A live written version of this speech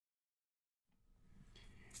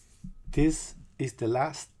This is the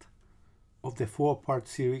last of the 4-part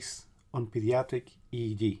series on pediatric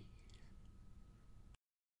EEG.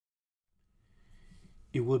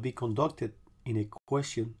 It will be conducted in a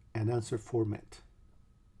question and answer format.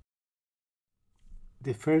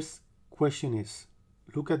 The first question is,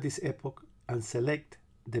 look at this epoch and select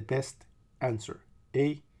the best answer.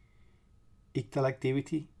 A. Ictal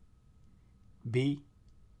activity. B.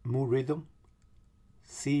 Mu rhythm.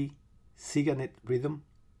 C. Siganet rhythm.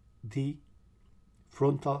 D.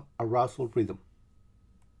 Frontal arousal rhythm.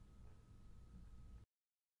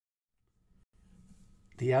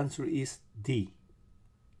 The answer is D.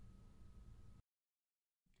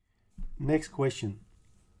 Next question.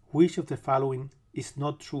 Which of the following is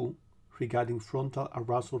not true regarding frontal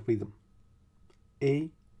arousal rhythm?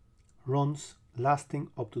 A. Runs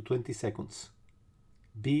lasting up to 20 seconds.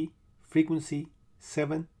 B. Frequency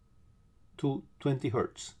 7 to 20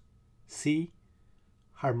 Hz. C.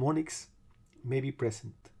 Harmonics may be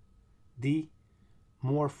present. D.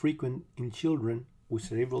 More frequent in children with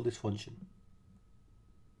cerebral dysfunction.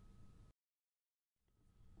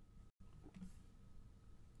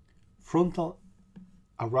 Frontal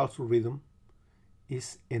arousal rhythm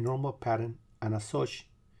is a normal pattern, and as such,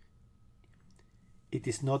 it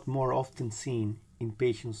is not more often seen in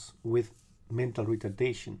patients with mental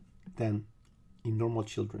retardation than in normal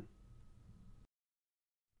children.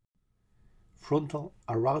 Frontal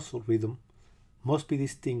arousal rhythm must be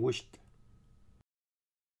distinguished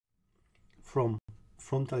from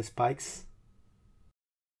frontal spikes.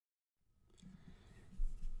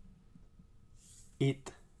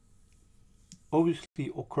 It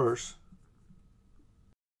obviously occurs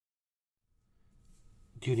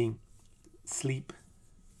during sleep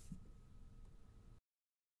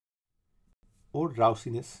or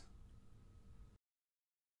drowsiness.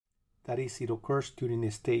 That is, it occurs during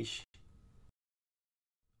a stage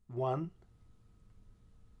 1,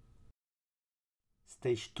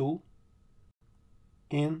 stage 2,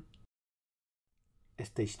 and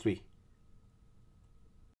stage 3.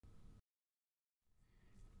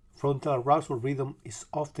 Frontal arousal rhythm is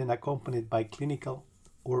often accompanied by clinical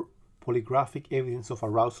or polygraphic evidence of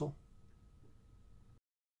arousal.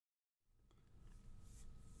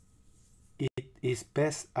 It is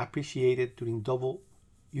best appreciated during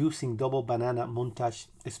using double banana montage,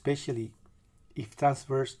 especially if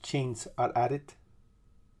transverse chains are added.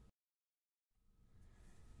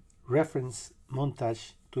 Reference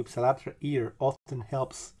montage to ipsilateral ear often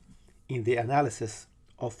helps in the analysis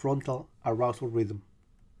of frontal arousal rhythm.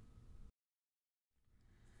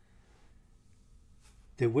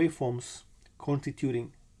 The waveforms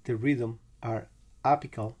constituting the rhythm are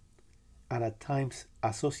apical and at times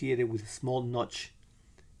associated with a small notch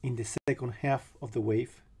in the second half of the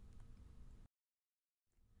wave,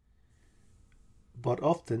 but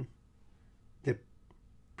often the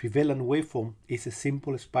prevalent waveform is a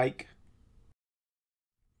simple spike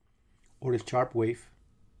or a sharp wave.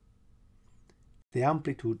 The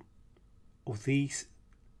amplitude of these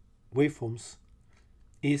waveforms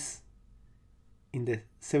is in the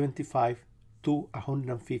 75 to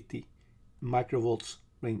 150 microvolts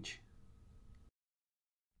range.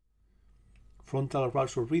 Frontal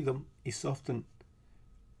arousal rhythm is often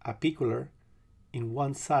apicular in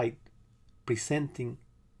one side, presenting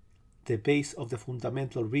the base of the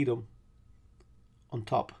fundamental rhythm on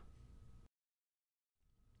top.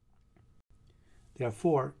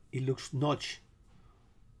 Therefore, it looks notched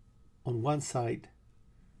on one side,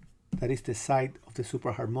 that is the side of the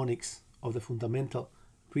superharmonics of the fundamental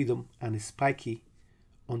rhythm, and spiky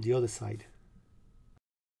on the other side.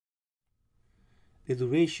 The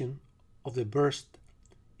duration of the burst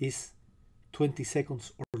is 20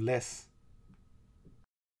 seconds or less.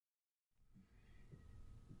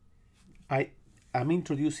 I am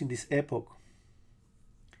introducing this epoch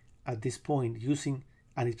at this point using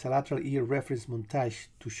an ipsilateral ear reference montage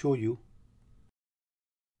to show you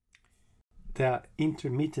the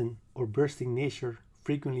intermittent or bursting nature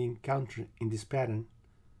frequently encountered in this pattern,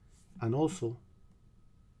 and also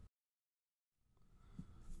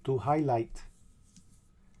to highlight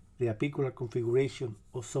the apicular configuration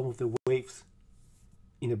of some of the waves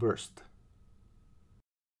in a burst.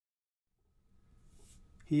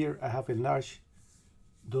 Here I have enlarged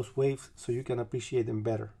those waves so you can appreciate them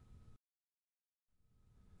better.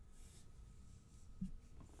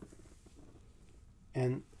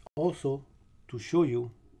 And also to show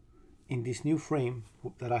you in this new frame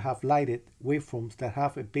that I have lighted waveforms that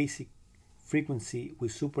have a basic frequency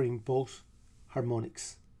with superimposed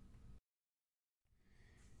harmonics.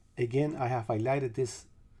 Again, I have highlighted this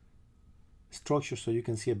structure so you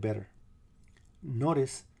can see it better.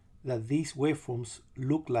 Notice that these waveforms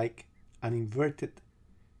look like an inverted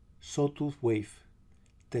sawtooth wave,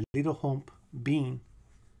 the little hump being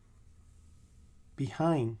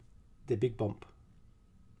behind the big bump.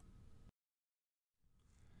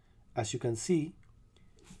 As you can see,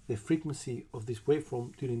 the frequency of this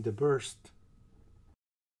waveform during the burst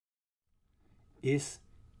is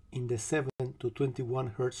in the 7 to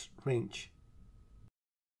 21 Hz range.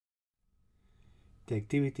 The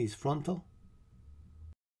activity is frontal,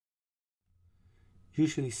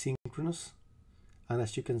 usually synchronous, and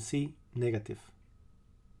as you can see, negative.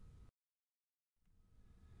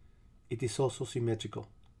 It is also symmetrical.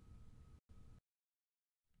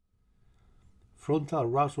 Frontal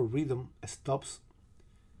arousal rhythm stops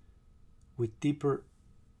with deeper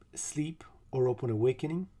sleep or open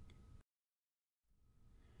awakening.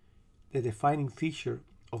 The defining feature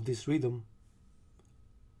of this rhythm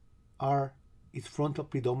are its frontal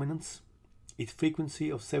predominance, its frequency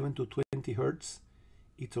of 7 to 20 Hz,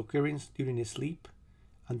 its occurrence during sleep,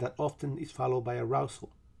 and that often is followed by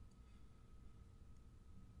arousal.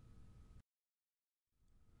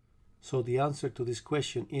 So the answer to this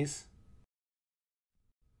question is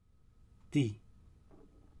D.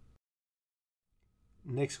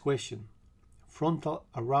 Next question. Frontal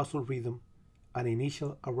arousal rhythm and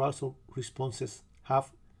initial arousal responses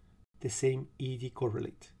have the same EEG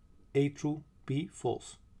correlate. A true, B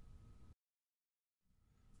false.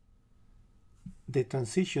 The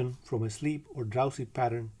transition from sleep or drowsy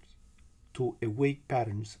patterns to awake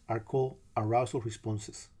patterns are called arousal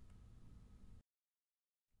responses.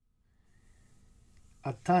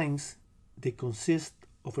 At times, they consist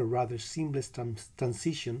of a rather seamless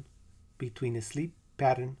transition between a sleep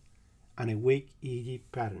pattern and a wake EEG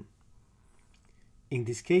pattern. In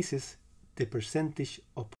these cases, the percentage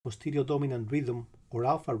of posterior dominant rhythm or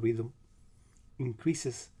alpha rhythm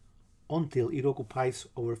increases until it occupies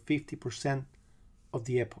over 50% of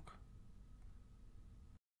the epoch.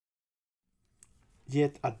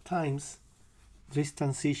 Yet at times, this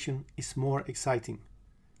transition is more exciting,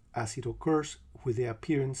 as it occurs with the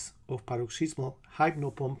appearance of paroxysmal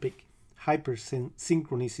hypnopompic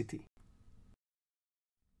hypersynchronicity.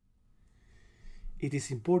 It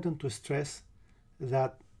is important to stress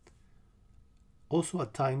that also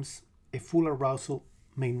at times a full arousal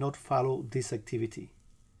may not follow this activity.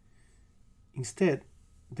 Instead,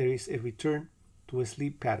 there is a return to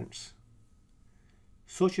sleep patterns.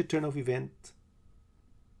 Such a turn of event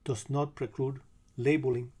does not preclude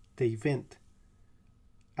labeling the event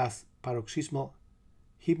as paroxysmal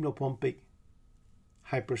hypnopompic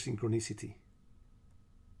hypersynchronicity.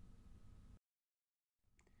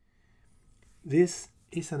 This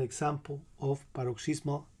is an example of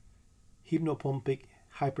paroxysmal hypnopompic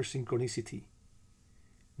hypersynchronicity.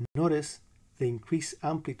 Notice the increased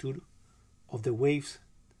amplitude of the waves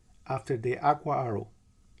after the aqua arrow,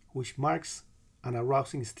 which marks an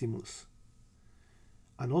arousing stimulus.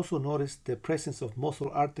 And also notice the presence of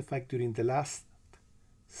muscle artifact during the last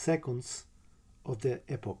seconds of the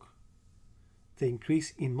epoch. The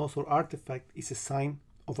increase in muscle artifact is a sign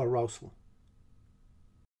of arousal.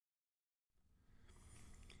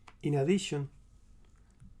 In addition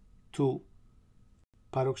to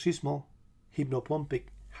paroxysmal hypnopompic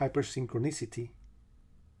hypersynchronicity,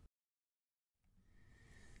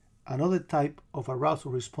 another type of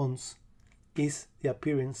arousal response is the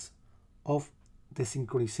appearance of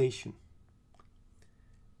desynchronization.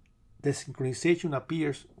 Desynchronization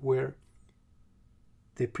appears where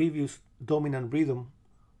the previous dominant rhythm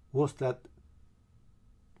was that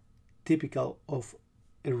typical of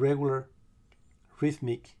a regular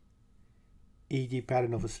rhythmic EEG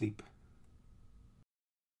pattern of sleep.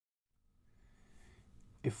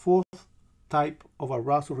 A fourth type of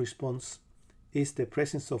arousal response is the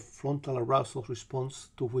presence of frontal arousal response,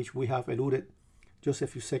 to which we have alluded just a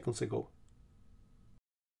few seconds ago.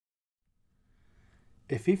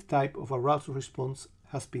 A fifth type of arousal response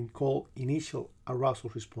has been called initial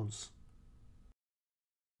arousal response.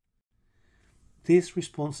 These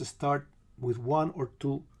responses start with one or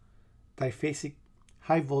two diphasic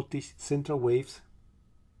high voltage central waves,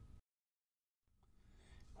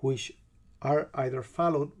 which are either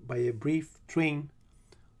followed by a brief train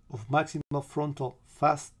of maximal frontal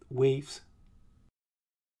fast waves,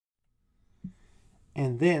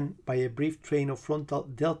 and then by a brief train of frontal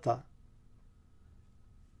delta.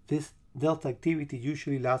 This delta activity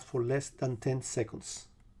usually lasts for less than 10 seconds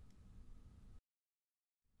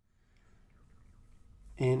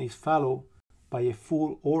and is followed by a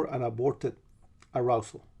full or an aborted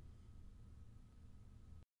arousal.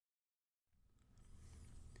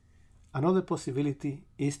 Another possibility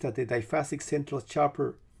is that the diphasic central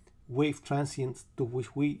sharper wave transients, to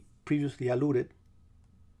which we previously alluded,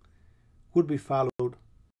 would be followed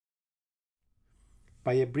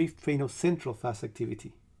by a brief train of central fast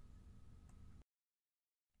activity,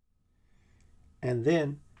 and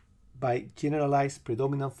then by generalized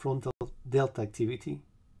predominant frontal delta activity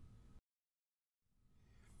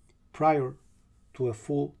prior to a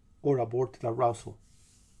full or aborted arousal.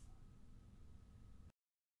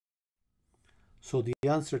 So the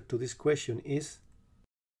answer to this question is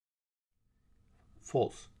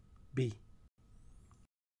false, B.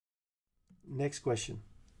 Next question.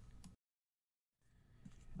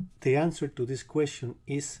 The answer to this question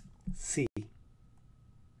is C.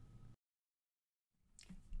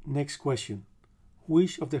 Next question.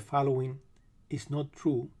 Which of the following is not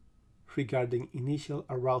true regarding initial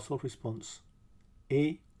arousal response?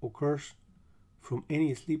 A. Occurs from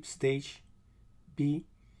any sleep stage. B.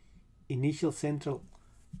 Initial central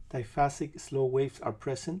diphasic slow waves are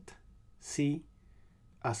present. C.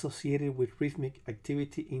 Associated with rhythmic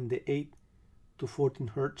activity in the 8 to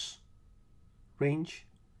 14 Hz range.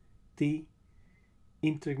 D.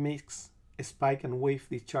 Intermixed spike and wave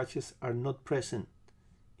discharges are not present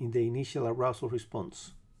in the initial arousal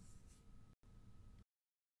response.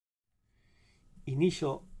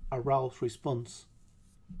 Initial arousal response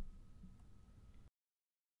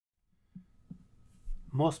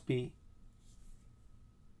must be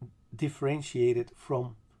differentiated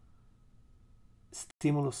from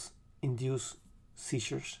stimulus-induced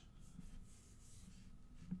seizures.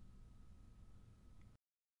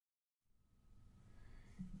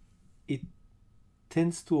 It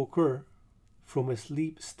tends to occur from a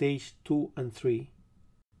sleep stage 2 and 3.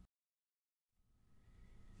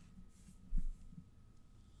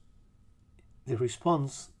 The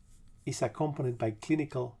response is accompanied by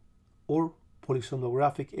clinical or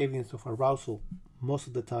polysomnographic evidence of arousal most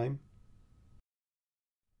of the time.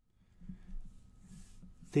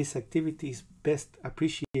 This activity is best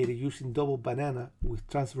appreciated using double banana with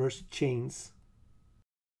transverse chains.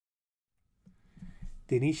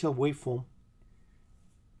 The initial waveform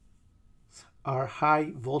are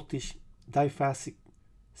high voltage diphasic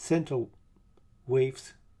central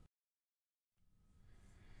waves.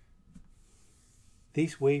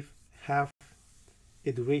 These waves have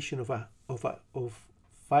a duration of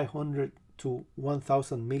 500 to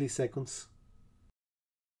 1000 milliseconds.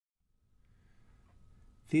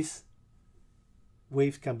 These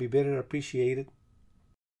waves can be better appreciated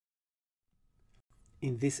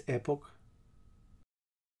in this epoch,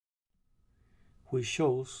 which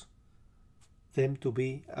shows them to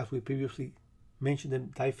be, as we previously mentioned,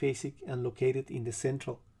 them diphasic and located in the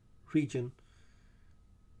central region,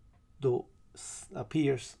 though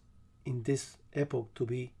appears in this epoch to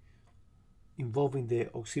be involving the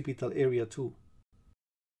occipital area too.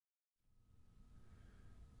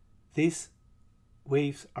 These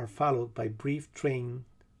waves are followed by brief train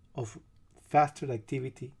of faster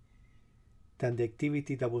activity than the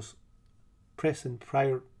activity that was present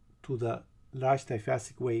prior to the large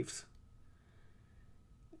diphasic waves.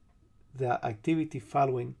 The activity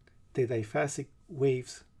following the diphasic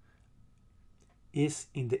waves is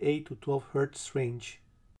in the 8 to 12 Hz range,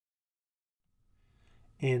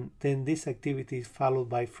 and then this activity is followed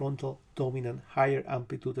by frontal dominant higher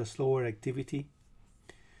amplitude and slower activity.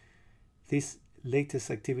 This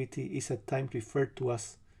latest activity is at times referred to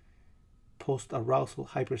as post-arousal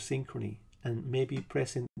hypersynchrony and may be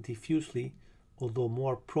present diffusely, although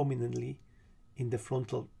more prominently in the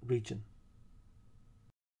frontal region.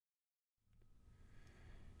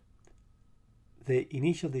 The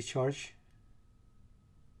initial discharge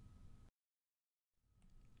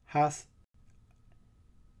has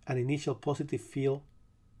an initial positive field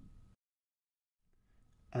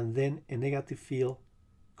and then a negative field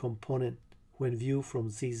component when viewed from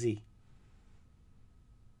ZZ.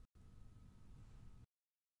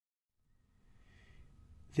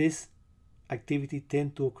 This activity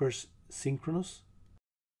tends to occur synchronous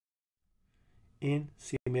and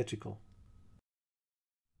symmetrical.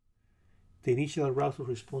 The initial arousal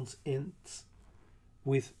response ends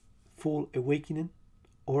with full awakening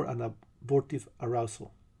or an abortive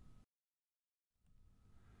arousal.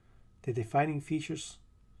 The defining features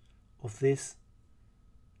of this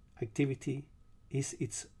activity is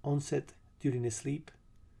its onset during sleep,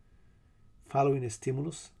 following a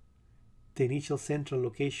stimulus, the initial central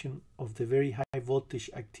location of the very high voltage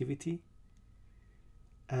activity,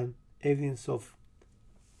 and evidence of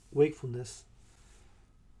wakefulness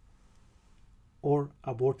or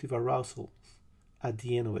abortive arousal at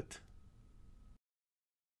the end of it.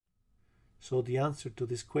 So the answer to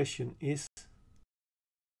this question is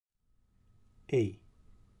A.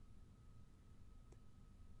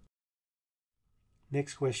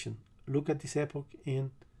 Next question. Look at this epoch and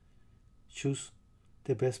Choose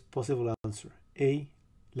the best possible answer. A.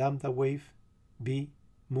 Lambda wave. B.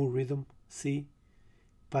 Mu rhythm. C.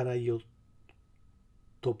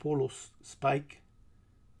 Panayotopoulos spike.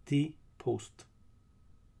 D. Post.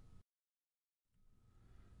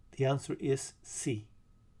 The answer is C.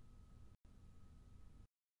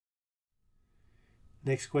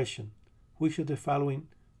 Next question. Which of the following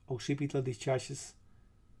occipital discharges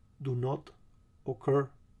do not occur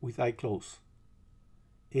with eye closed?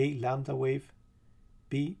 A. Lambda wave.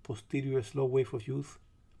 B. Posterior slow wave of youth.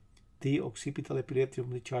 D. Occipital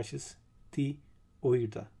epileptiform discharges. D.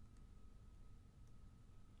 OIRDA.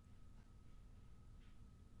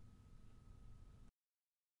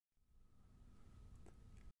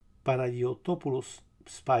 Panayotopoulos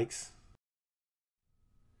spikes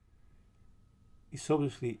is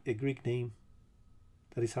obviously a Greek name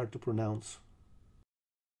that is hard to pronounce.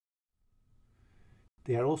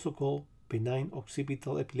 They are also called benign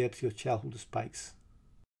occipital epilepsy of childhood spikes.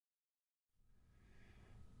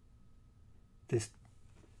 The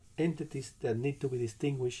entities that need to be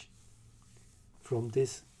distinguished from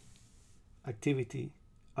this activity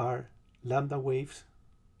are lambda waves,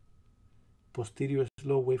 posterior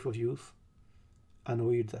slow wave of youth, and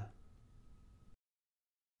OIRDA.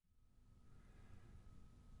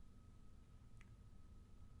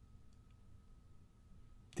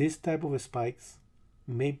 This type of spikes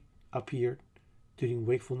may appear during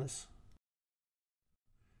wakefulness,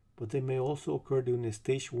 but they may also occur during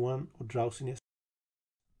stage 1 of drowsiness,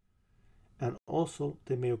 and also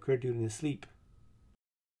they may occur during sleep.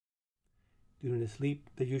 During sleep,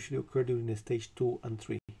 they usually occur during stage 2 and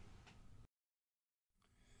 3.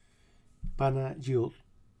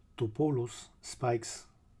 Panayotopoulos spikes,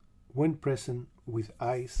 when present with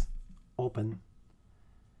eyes open,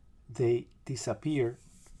 they disappear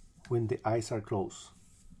when the eyes are closed.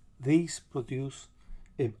 These produce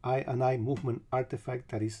an eye movement artifact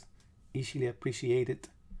that is easily appreciated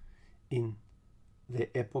in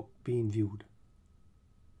the epoch being viewed.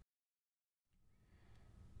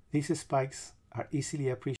 These spikes are easily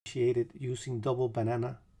appreciated using double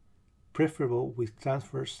banana, preferable with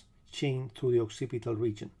transverse chain through the occipital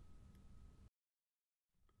region.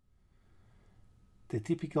 The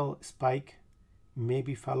typical spike may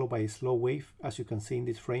be followed by a slow wave, as you can see in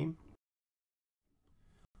this frame,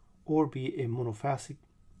 or be a monophasic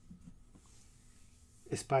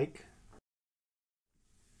spike,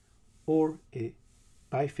 or a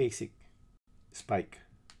biphasic spike.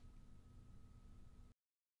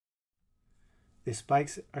 The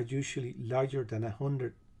spikes are usually larger than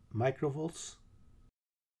 100 microvolts,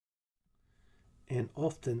 and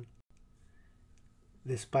often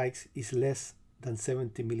the spikes is less than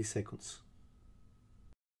 70 milliseconds.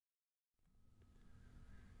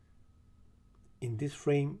 In this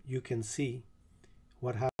frame, you can see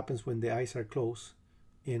what happens when the eyes are closed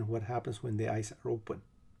and what happens when the eyes are open.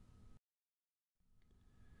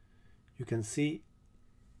 You can see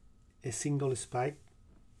a single spike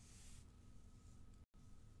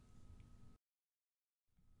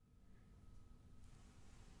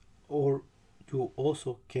or you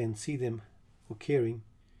also can see them occurring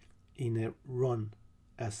in a run,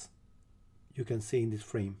 as you can see in this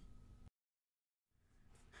frame.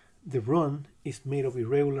 The run is made of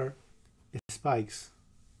irregular spikes.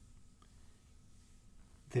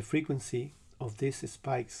 The frequency of these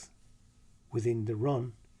spikes within the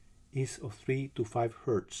run is of 3 to 5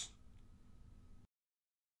 Hz.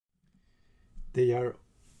 They are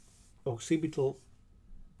occipital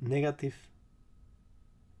negative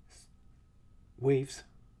waves.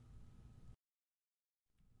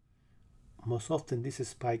 Most often these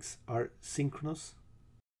spikes are synchronous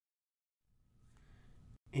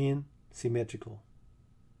and symmetrical,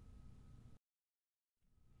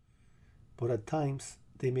 but at times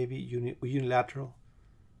they may be unilateral,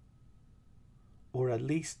 or at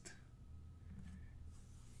least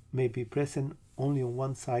may be present only on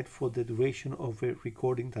one side for the duration of a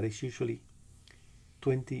recording that is usually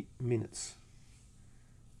 20 minutes.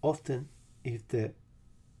 Often, if the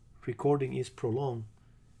recording is prolonged,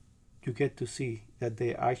 you get to see that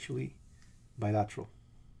they are actually bilateral.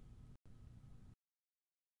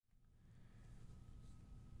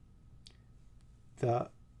 The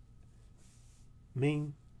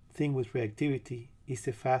main thing with reactivity is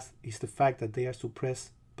the fact that they are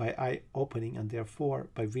suppressed by eye opening and therefore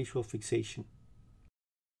by visual fixation.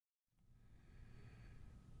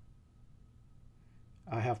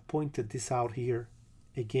 I have pointed this out here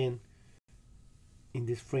again in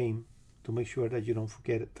this frame to make sure that you don't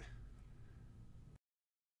forget it.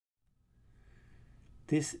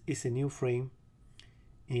 This is a new frame,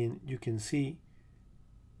 and you can see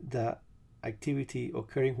that activity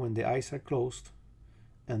occurring when the eyes are closed,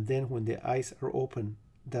 and then when the eyes are open,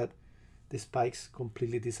 that the spikes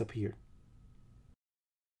completely disappear.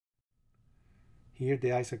 Here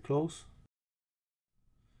the eyes are closed,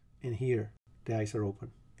 and here the eyes are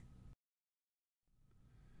open.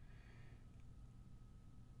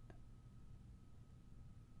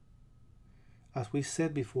 As we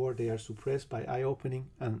said before, they are suppressed by eye opening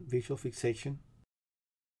and visual fixation.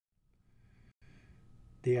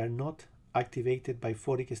 They are not activated by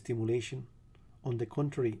photic stimulation. On the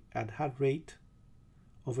contrary, at high rate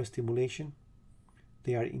of stimulation,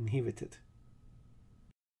 they are inhibited.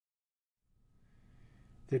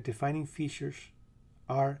 Their defining features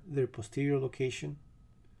are their posterior location,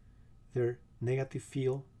 their negative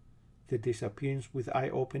field, their disappearance with eye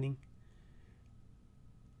opening,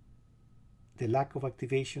 the lack of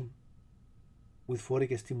activation with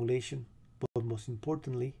photic stimulation, but most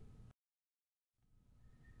importantly,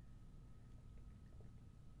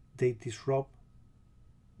 they disrupt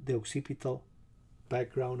the occipital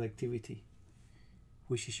background activity,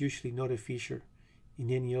 which is usually not a feature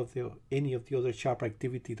in any of the other sharp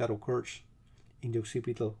activity that occurs in the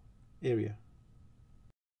occipital area.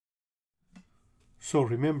 So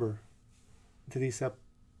remember, the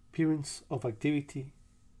disappearance of activity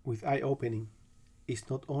with eye opening is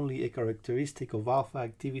not only a characteristic of alpha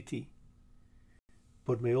activity,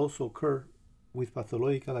 but may also occur with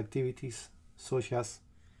pathological activities such as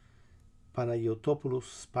Panayotopoulos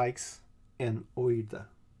spikes and oida.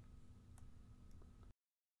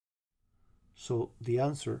 So the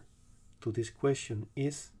answer to this question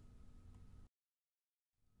is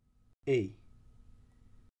A.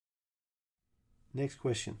 Next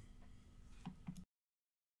question.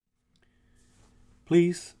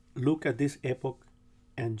 Please look at this epoch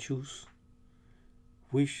and choose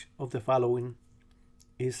which of the following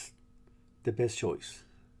is the best choice.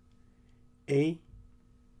 A.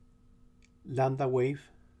 Lambda wave.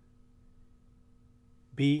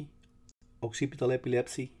 B. Occipital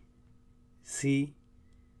epilepsy. C.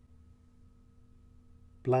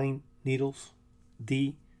 Blind needles.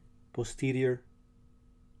 D. Posterior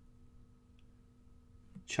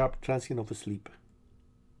sharp transient of sleep.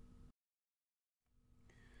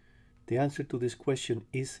 The answer to this question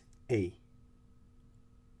is A.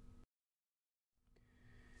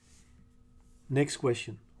 Next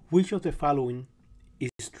question. Which of the following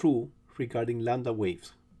is true regarding lambda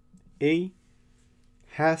waves? A.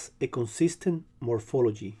 Has a consistent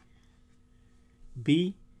morphology.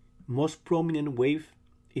 B. Most prominent wave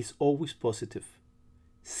is always positive.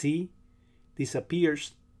 C.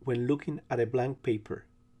 Disappears when looking at a blank paper.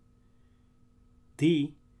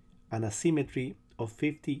 D. An asymmetry of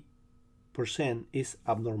 50% is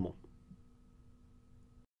abnormal.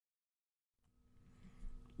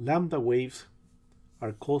 Lambda waves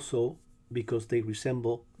are called so because they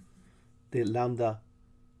resemble the lambda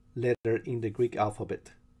letter in the Greek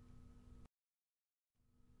alphabet.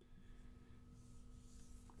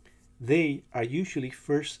 They are usually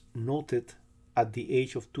first noted at the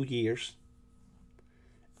age of 2 years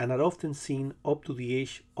and are often seen up to the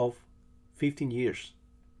age of 15 years.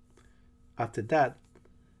 After that,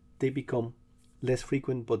 they become less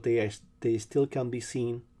frequent, but they still can be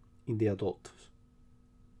seen in the adults.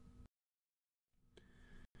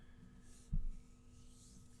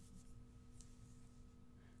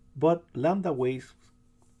 But lambda waves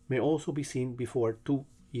may also be seen before 2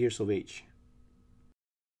 years of age.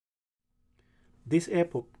 This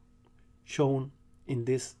epoch shown in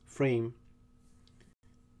this frame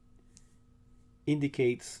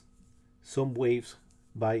indicates some waves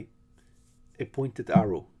by a pointed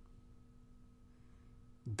arrow.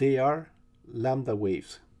 They are lambda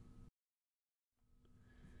waves.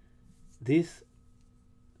 This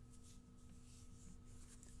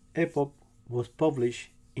epoch was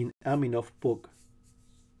published in Aminov's book.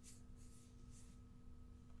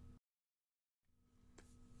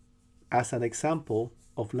 As an example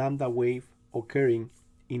of lambda wave occurring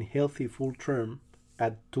in healthy full term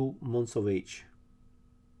at 2 months of age.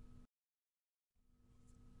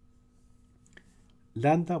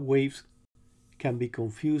 Lambda waves can be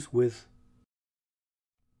confused with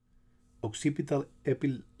occipital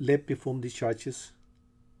epileptiform discharges,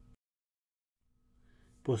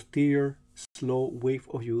 posterior slow wave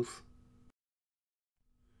of youth,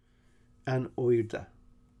 and oida.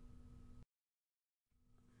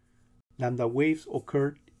 Lambda waves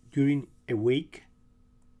occur during a wake,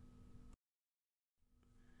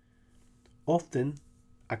 often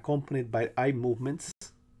accompanied by eye movements.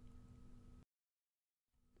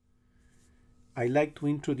 I like to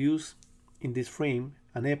introduce in this frame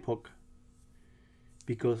an epoch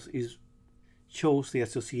because it shows the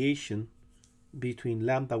association between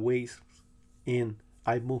lambda waves and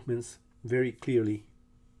eye movements very clearly.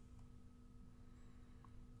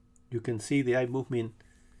 You can see the eye movement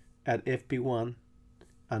at FP1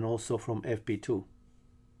 and also from FP2.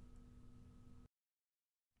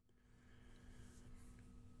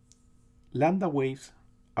 Lambda waves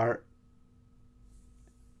are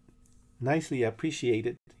nicely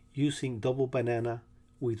appreciated using double banana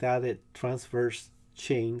with added transverse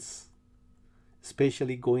chains,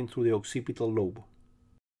 especially going through the occipital lobe.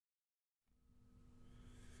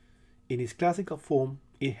 In its classical form,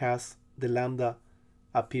 it has the lambda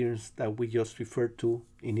appearance that we just referred to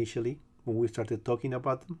initially when we started talking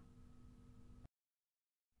about them.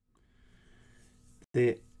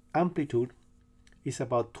 The amplitude is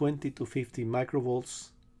about 20 to 50 microvolts,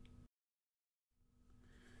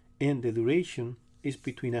 and the duration is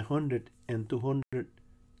between 100 and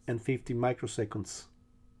 250 microseconds.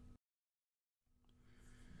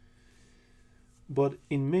 But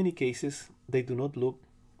in many cases, they do not look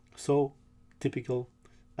so typical,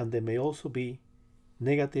 and they may also be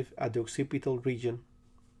negative at the occipital region,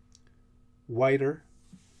 wider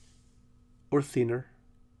or thinner,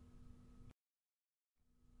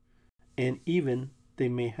 and even they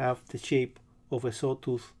may have the shape of a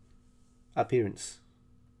sawtooth appearance.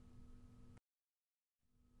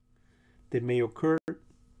 They may occur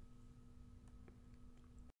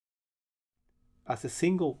as a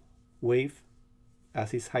single wave,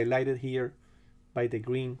 as is highlighted here by the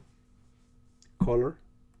green color.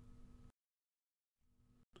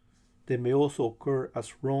 They may also occur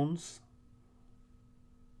as runs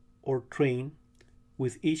or train,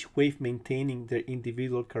 with each wave maintaining their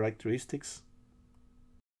individual characteristics.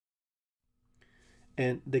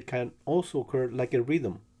 And they can also occur like a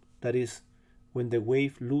rhythm, that is, when the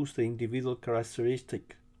wave loses the individual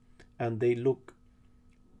characteristic and they look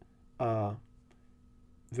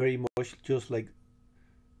very much just like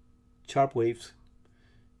sharp waves.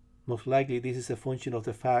 Most likely this is a function of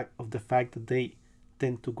the fact that they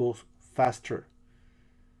tend to go faster.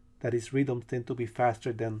 That is, rhythms tend to be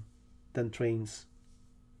faster than trains.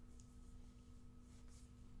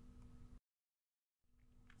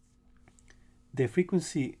 The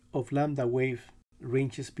frequency of lambda wave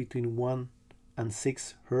ranges between 1 and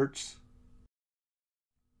 6 Hertz.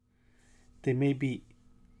 They may be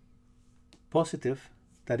positive,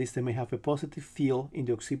 that is, they may have a positive field in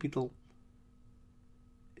the occipital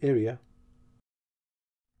area,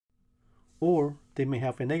 or they may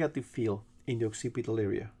have a negative field in the occipital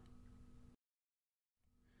area.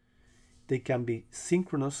 They can be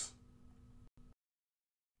synchronous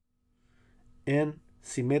and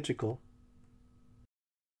symmetrical,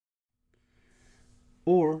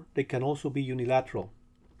 or they can also be unilateral.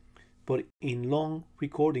 But in long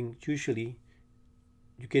recording, usually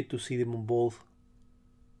you get to see them on both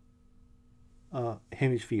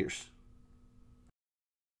hemispheres.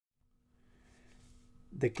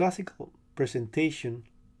 The classical presentation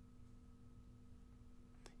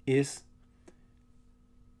is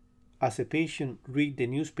as a patient reads the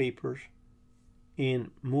newspapers and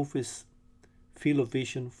moves his field of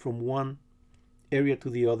vision from one area to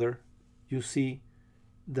the other, you see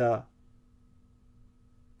the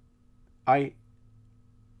eye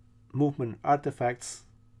movement artifacts,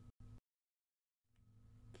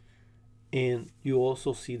 and you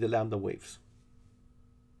also see the lambda waves.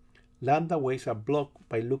 Lambda waves are blocked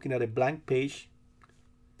by looking at a blank page,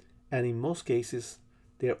 and in most cases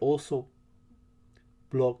they're also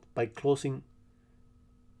blocked by closing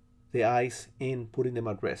the eyes and putting them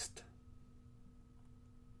at rest.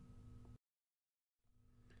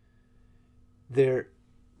 Their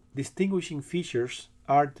distinguishing features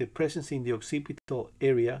are the presence in the occipital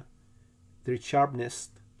area, their sharpness,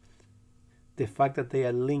 the fact that they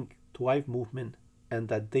are linked to eye movement, and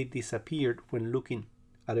that they disappeared when looking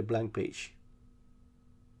at a blank page.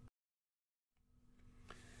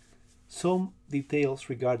 Some details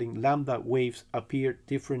regarding lambda waves appear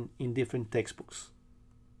different in different textbooks.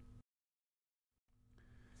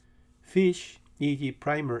 Fish EEG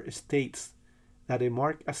primer states that a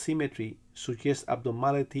marked asymmetry suggests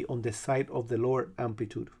abnormality on the side of the lower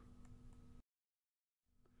amplitude,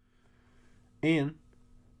 and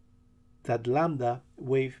that lambda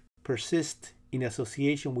wave persists in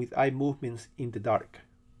association with eye movements in the dark.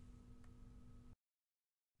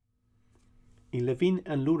 In Levine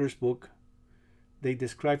and Luther's book, they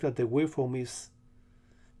describe that the waveform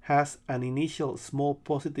has an initial small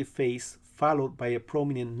positive phase followed by a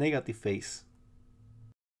prominent negative phase,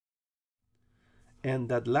 and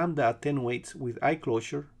that lambda attenuates with eye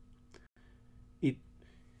closure. It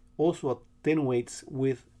also attenuates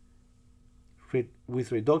with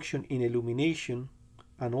reduction in illumination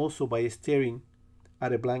and also by staring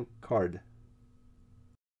at a blank card.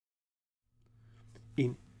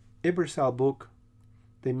 In Ebersol book,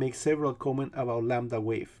 they make several comments about lambda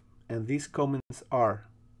wave, and these comments are: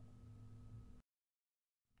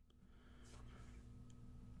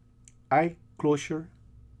 eye closure,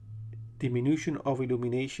 diminution of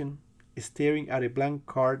illumination, staring at a blank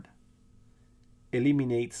card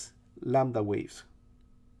eliminates lambda waves.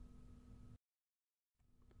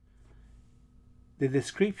 The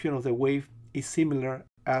description of the wave is similar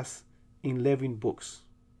as in Levin books.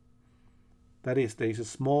 That is, there is a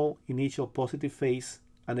small initial positive phase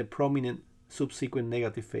and a prominent subsequent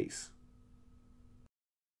negative phase.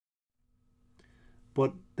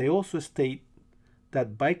 But they also state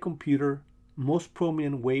that by computer, most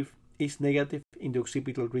prominent wave is negative in the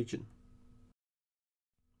occipital region.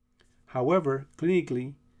 However,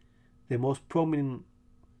 clinically, the most prominent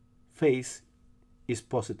phase is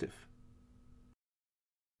positive.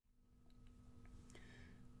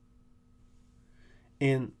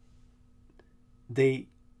 And they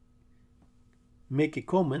make a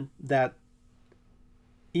comment that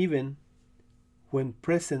even when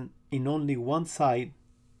present in only one side,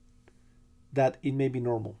 that it may be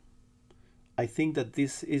normal. I think that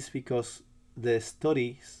this is because the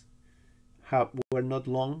studies were not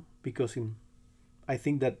long, because I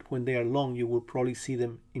think that when they are long, you will probably see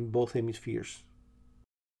them in both hemispheres.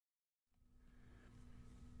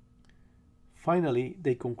 Finally,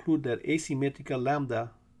 they conclude that asymmetrical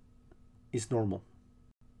lambda is normal.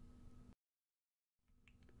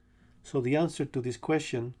 So the answer to this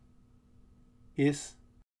question is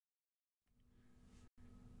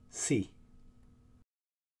C.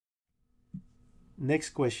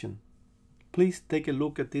 Next question. Please take a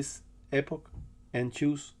look at this epoch and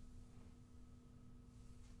choose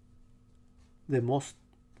the most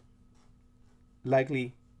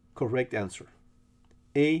likely correct answer.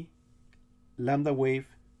 A, lambda wave.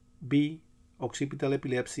 B, occipital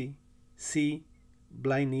epilepsy. C,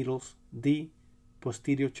 blind needles. D,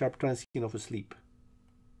 posterior sharp transient of sleep.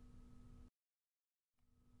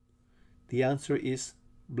 The answer is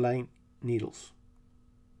blind needles.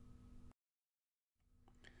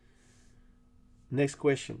 Next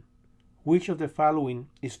question. Which of the following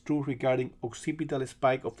is true regarding occipital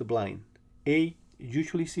spike of the blind? A,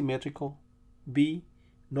 usually symmetrical. B,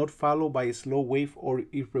 not followed by a slow wave or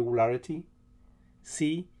irregularity.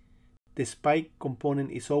 C, the spike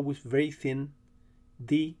component is always very thin.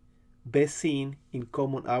 D, best seen in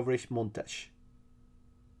common average montage.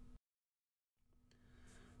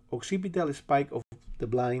 Occipital spike of the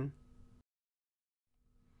blind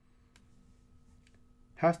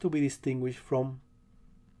has to be distinguished from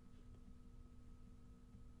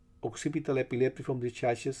occipital epilepsy from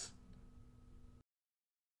discharges,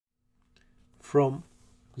 from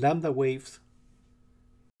lambda waves,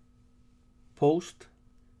 post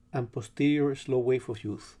and posterior slow wave of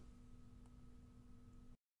youth.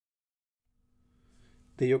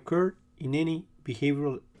 They occur in any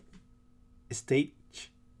behavioral stage.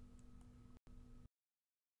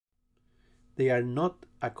 They are not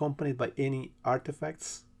accompanied by any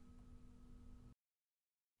artifacts.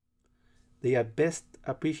 They are best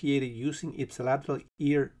appreciated using ipsilateral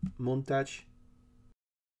ear montage.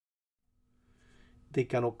 They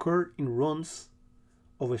can occur in runs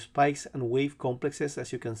of spikes and wave complexes,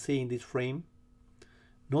 as you can see in this frame.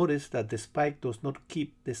 Notice that the spike does not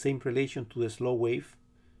keep the same relation to the slow wave.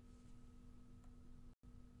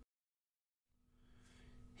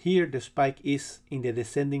 Here the spike is in the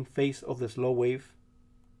descending phase of the slow wave.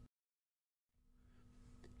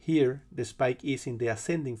 Here the spike is in the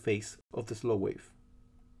ascending phase of the slow wave.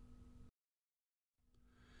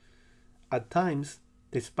 At times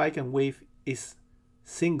the spike and wave is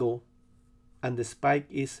single and the spike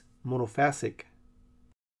is monophasic.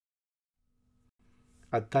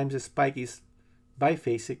 At times the spike is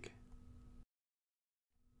biphasic,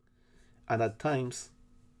 and at times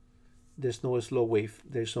there's no slow wave,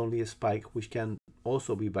 there's only a spike, which can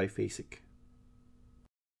also be biphasic.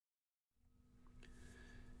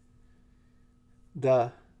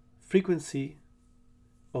 The frequency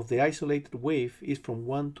of the isolated wave is from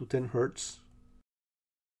 1 to 10 Hertz.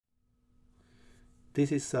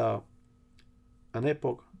 This is an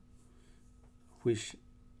epoch which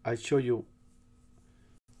I show you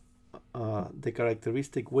the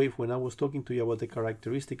characteristic wave when I was talking to you about the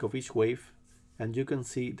characteristic of each wave, and you can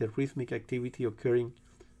see the rhythmic activity occurring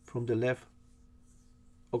from the left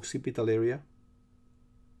occipital area.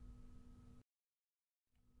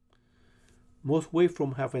 Most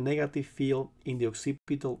waveforms have a negative field in the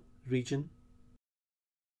occipital region,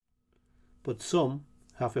 but some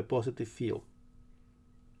have a positive field.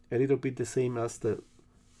 A little bit the same as the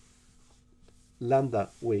lambda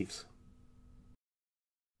waves.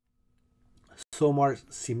 Some are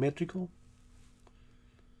symmetrical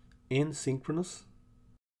and synchronous,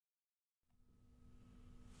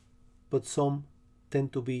 but some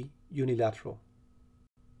tend to be unilateral.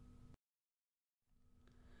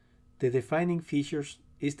 The defining features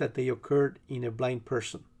is that they occurred in a blind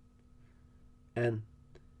person, and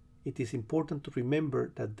it is important to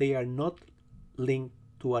remember that they are not linked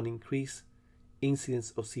to an increased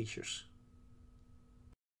incidence of seizures.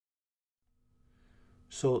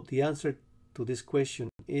 So the answer to this question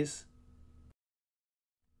is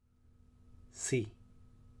C.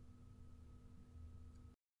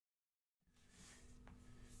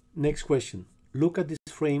 Next question. Look at this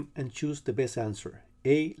frame and choose the best answer.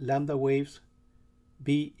 A. Lambda waves.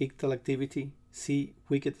 B. Ictal activity. C.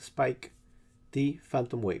 Wicked spike. D.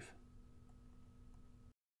 Phantom wave.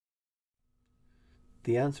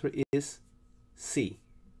 The answer is C.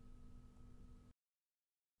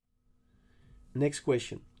 Next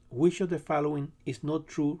question. Which of the following is not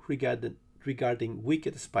true regarding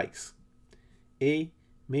wicked spikes? A.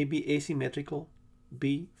 May be asymmetrical.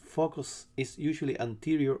 B. Focus is usually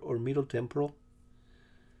anterior or middle temporal.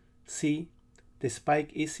 C. The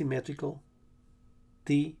spike is symmetrical.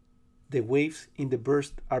 D. The waves in the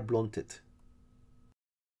burst are blunted.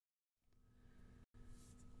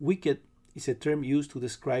 Wicked is a term used to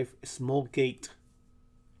describe a small gate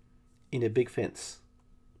in a big fence.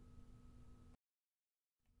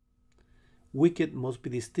 Wicked must be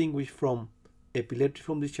distinguished from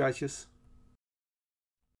epileptiform discharges.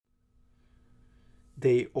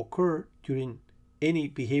 They occur during any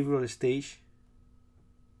behavioral stage.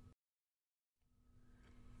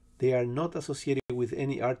 They are not associated with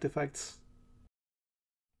any artifacts.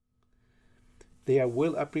 They are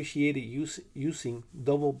well appreciated using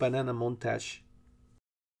double banana montage.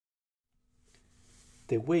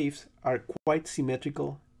 The waves are quite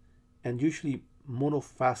symmetrical and usually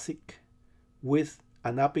monophasic with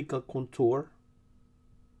an apical contour,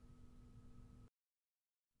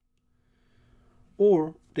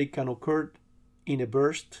 or they can occur in a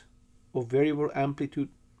burst of variable amplitude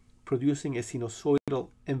producing a sinusoidal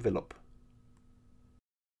envelope.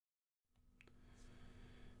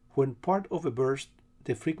 When part of a burst,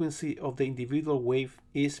 the frequency of the individual wave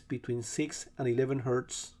is between 6 and 11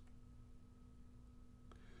 Hz.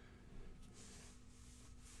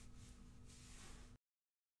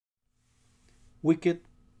 Wicked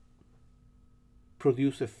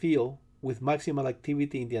produce a field with maximal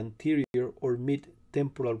activity in the anterior or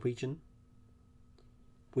mid-temporal region,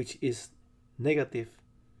 which is negative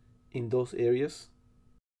in those areas.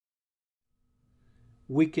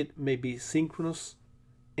 Wicked may be synchronous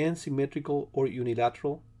and symmetrical or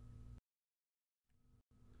unilateral.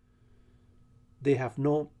 They have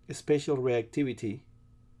no special reactivity,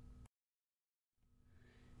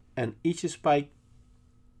 and each spike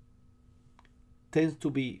tends to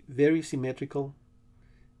be very symmetrical,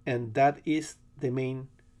 and that is the main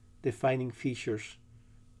defining features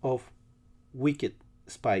of wicked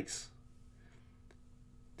spikes.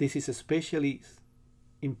 This is especially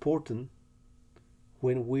important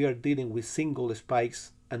when we are dealing with single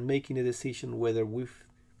spikes and making a decision whether we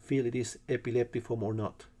feel it is epileptiform or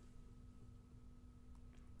not.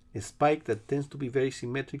 A spike that tends to be very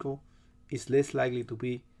symmetrical is less likely to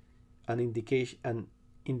be an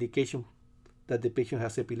indication that the patient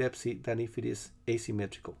has epilepsy than if it is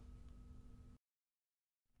asymmetrical.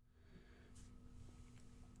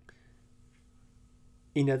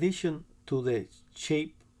 In addition to the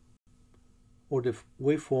shape or the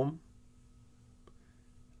waveform,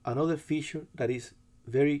 another feature that is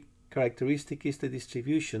very characteristic is the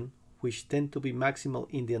distribution, which tend to be maximal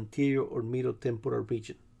in the anterior or middle temporal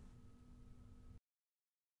region.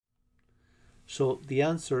 So the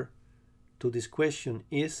answer to this question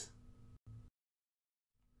is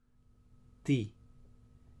D.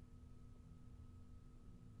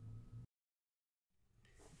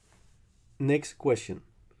 Next question.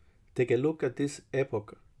 Take a look at this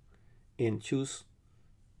epoch and choose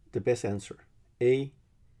the best answer. A.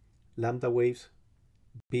 Lambda waves.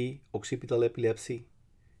 B. Occipital epilepsy.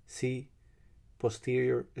 C.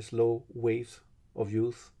 Posterior slow waves of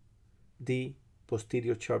youth. D.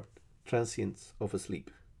 Posterior sharp transients of sleep.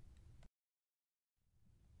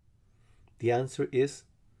 The answer is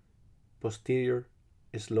posterior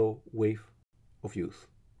slow wave of youth.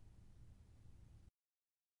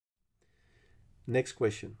 Next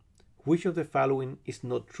question. Which of the following is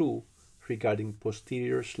not true regarding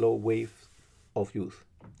posterior slow wave of youth?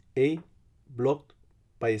 A. Blocked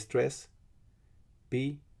by stress.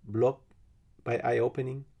 B. Blocked by eye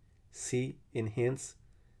opening. C. Enhanced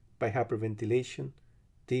by hyperventilation.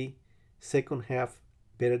 D. second half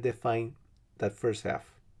better defined than first half.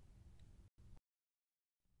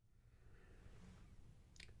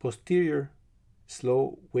 Posterior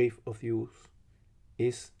slow wave of youth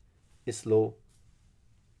is a slow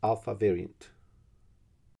alpha variant.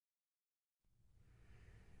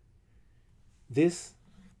 This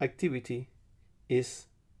activity is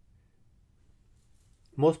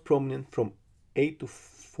most prominent from 8 to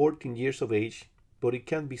 14 years of age, but it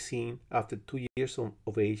can be seen after 2 years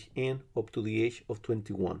of age and up to the age of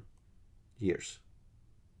 21 years.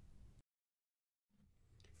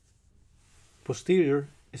 Posterior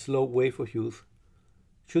slow wave of youth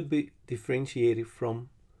should be differentiated from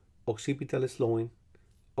occipital slowing,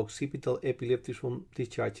 occipital epileptic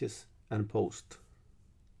discharges, and post.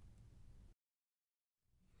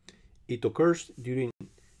 It occurs during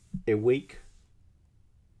a wake.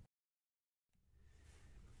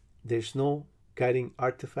 There's no guiding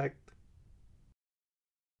artifact.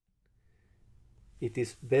 It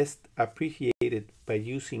is best appreciated by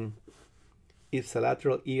using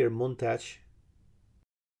ipsilateral ear montage,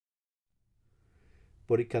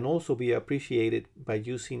 but it can also be appreciated by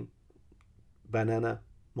using banana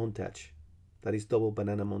montage, that is double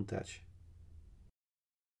banana montage.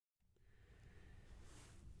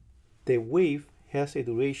 The wave has a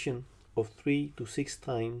duration of 3 to 6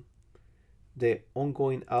 times the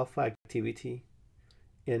ongoing alpha activity,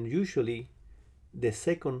 and usually the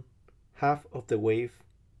second half of the wave,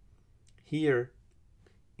 here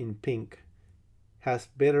in pink, has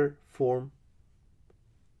better form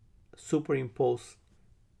superimposed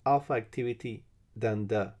alpha activity than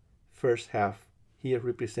the first half, here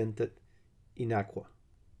represented in aqua.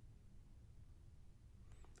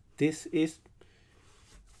 This is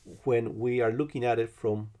when we are looking at it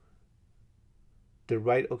from the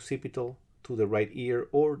right occipital to the right ear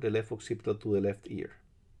or the left occipital to the left ear.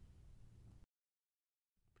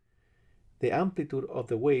 The amplitude of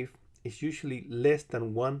the wave is usually less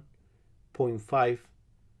than 1.5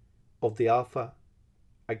 of the alpha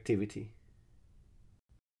activity.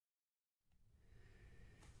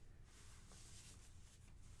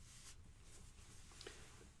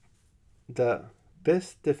 The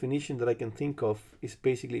best definition that I can think of is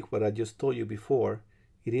basically what I just told you before.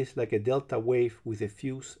 It is like a delta wave with a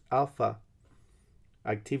fused alpha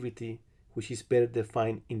activity, which is better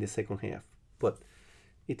defined in the second half. But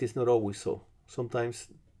it is not always so. Sometimes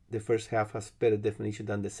the first half has better definition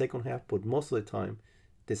than the second half, but most of the time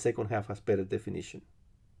the second half has better definition.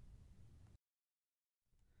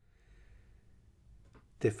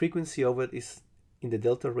 The frequency of it is in the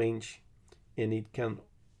delta range, and it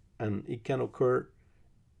can occur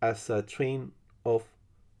as a train of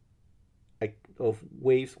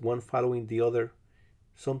waves, one following the other,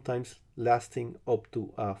 sometimes lasting up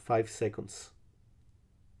to 5 seconds.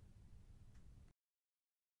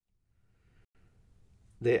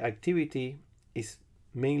 The activity is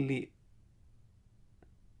mainly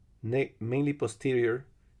posterior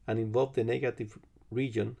and involve the negative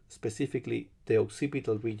region, specifically the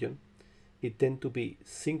occipital region. It tends to be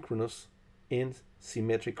synchronous and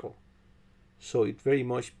symmetrical, so it's very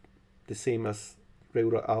much the same as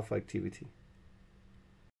regular alpha activity.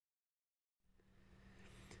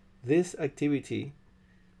 This activity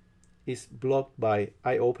is blocked by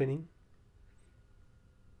eye opening,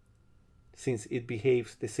 since it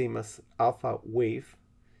behaves the same as alpha wave,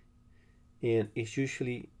 and is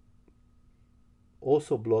usually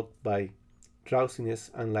also blocked by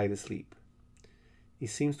drowsiness and light sleep. It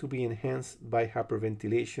seems to be enhanced by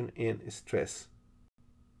hyperventilation and stress.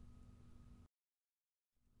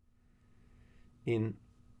 In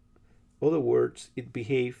other words, it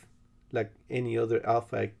behaves like any other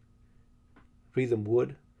alpha rhythm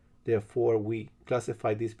would. Therefore, we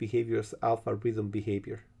classify this behavior as alpha rhythm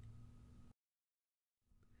behavior.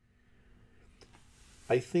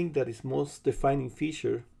 I think that its most defining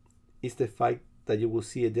feature is the fact that you will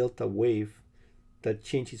see a delta wave that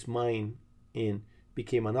changed its mind and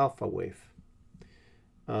became an alpha wave.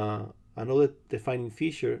 Another defining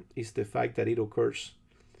feature is the fact that it occurs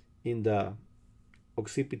in the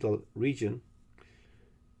occipital region,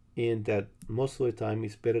 and that most of the time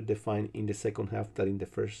is better defined in the second half than in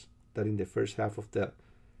the first half of the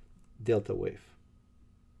delta wave.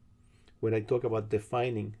 When I talk about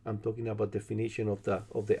defining, I'm talking about definition of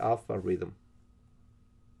the alpha rhythm.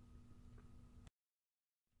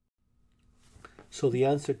 So the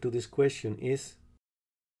answer to this question is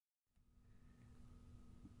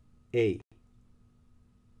A.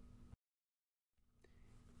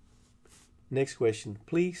 Next question.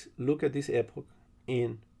 Please look at this epoch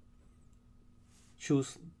and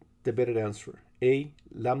choose the better answer. A.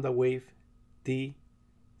 Lambda wave. D.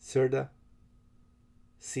 Cerda.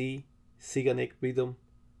 C. Zeigarnik rhythm,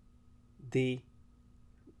 D.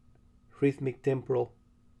 Rhythmic temporal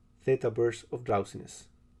theta burst of drowsiness?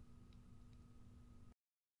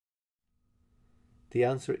 The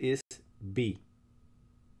answer is B.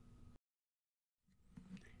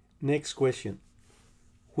 Next question.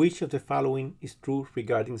 Which of the following is true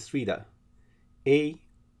regarding SRIDA? A.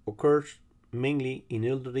 Occurs mainly in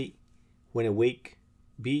elderly when awake.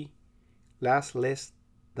 B. Lasts less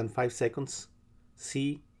than 5 seconds.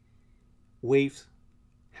 C. Waves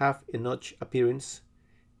have a notch appearance.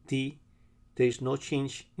 D. There is no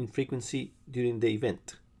change in frequency during the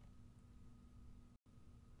event.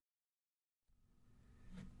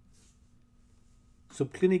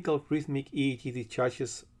 Subclinical rhythmic EEG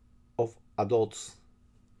discharges of adults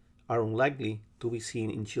are unlikely to be seen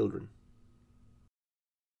in children.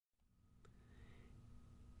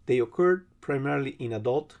 They occur primarily in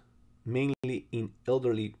adult, mainly in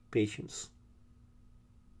elderly patients.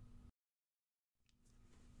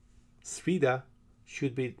 SRIDA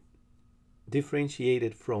should be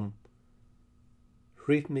differentiated from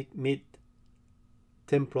rhythmic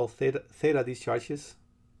mid-temporal theta discharges,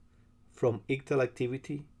 from ictal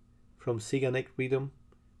activity, from Zeigarnik rhythm,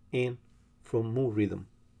 and from Mu rhythm.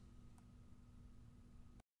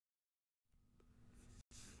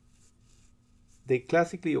 They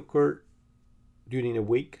classically occur during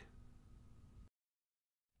awake,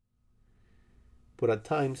 but at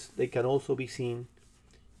times they can also be seen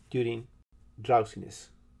during drowsiness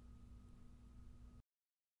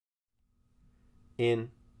and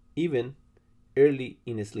even early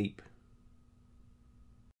in sleep.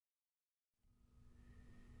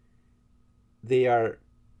 They are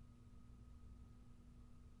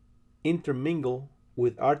intermingled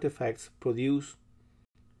with artifacts produced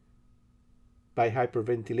by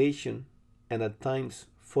hyperventilation and at times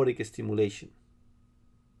photic stimulation.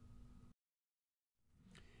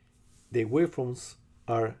 The waveforms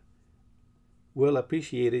are well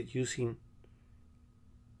appreciated using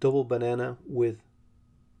double banana with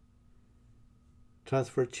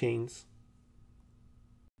transfer chains.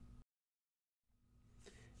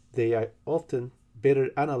 They are often better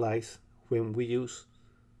analyzed when we use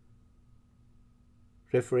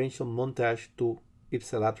referential montage to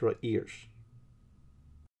ipsilateral ears.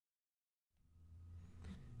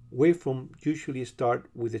 Waveform usually start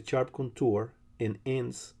with a sharp contour and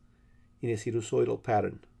ends in a sinusoidal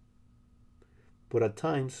pattern, but at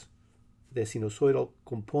times the sinusoidal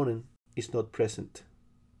component is not present.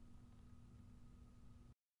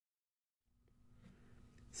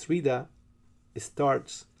 SRIDA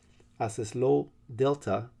starts as a slow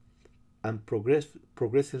delta and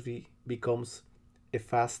progressively becomes a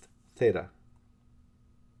fast theta.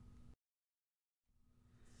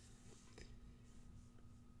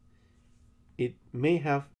 It may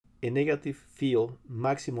have a negative field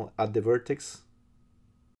maximal at the vertex,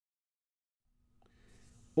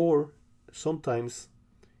 or sometimes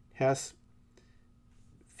has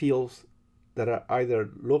fields that are either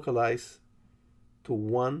localized to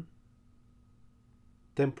one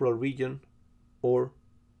temporal region or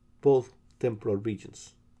both temporal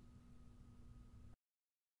regions.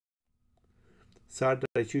 SRIDA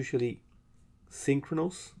is usually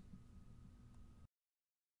synchronous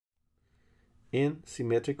and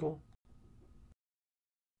symmetrical.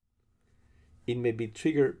 It may be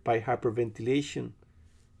triggered by hyperventilation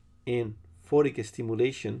and photic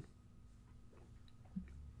stimulation,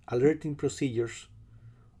 alerting procedures,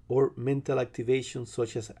 or mental activation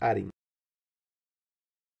such as adding.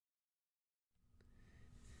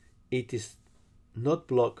 It is not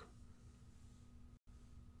blocked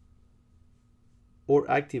or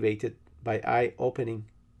activated by eye opening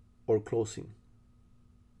or closing.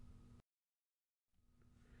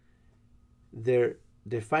 Their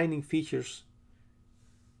defining features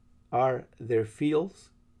are their fields,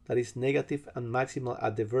 that is negative and maximal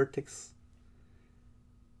at the vertex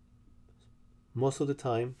most of the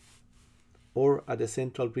time, or at the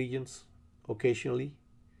central regions occasionally,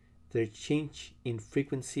 their change in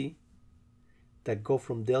frequency that go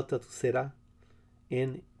from delta to theta,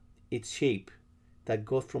 and its shape that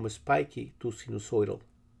goes from spiky to sinusoidal.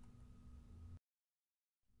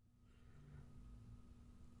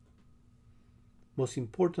 Most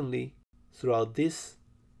importantly, throughout this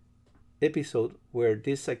episode where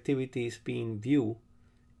this activity is being viewed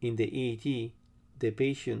in the EEG, the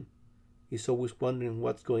patient is always wondering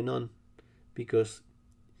what's going on, because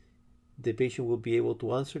the patient will be able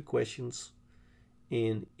to answer questions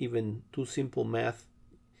and even do simple math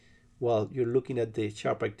while you're looking at the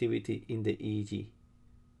sharp activity in the EEG.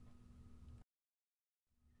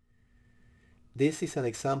 This is an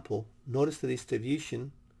example. Notice the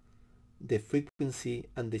distribution the frequency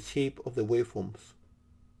and the shape of the waveforms.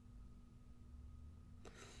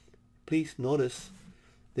 Please notice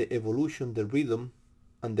the evolution, the rhythm,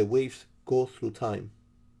 and the waves go through time.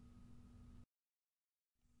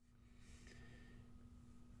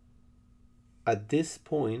 At this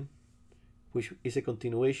point, which is a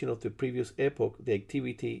continuation of the previous epoch, the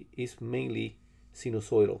activity is mainly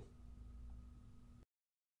sinusoidal.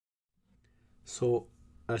 So,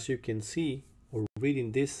 as you can see or read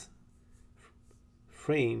in this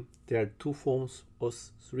frame, there are two forms of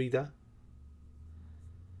srida.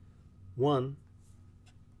 One,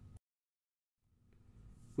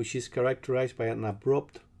 which is characterized by an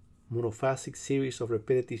abrupt monophasic series of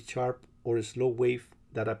repetitive sharp or slow wave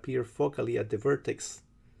that appear focally at the vertex,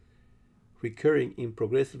 recurring in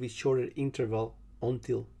progressively shorter interval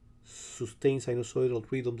until sustained sinusoidal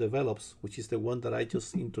rhythm develops, which is the one that I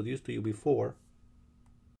just introduced to you before.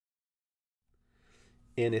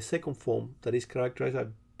 And a second form that is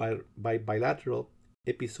characterized by bilateral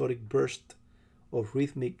episodic bursts of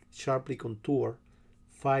rhythmic, sharply contoured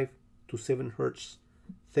 5 to 7 Hz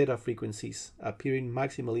theta frequencies appearing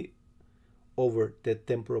maximally over the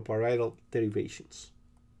temporoparietal derivations.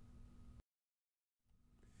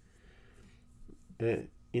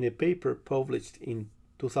 In a paper published in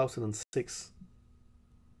 2006,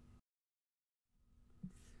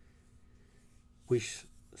 which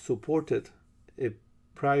supported a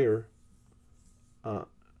prior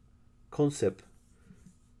concept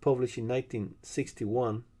published in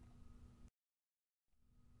 1961,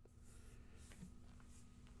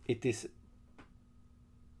 it is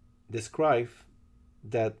described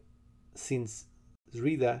that since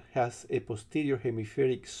srida has a posterior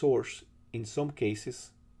hemispheric source in some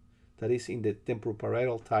cases, that is in the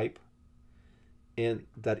temporoparietal type, and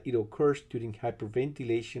that it occurs during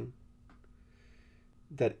hyperventilation,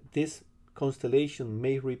 that this constellation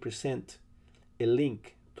may represent a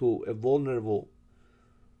link to a vulnerable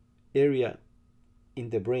area in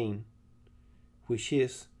the brain, which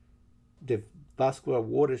is the vascular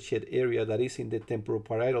watershed area that is in the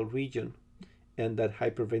temporoparietal region, and that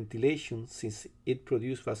hyperventilation, since it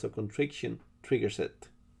produces vasoconstriction, triggers it.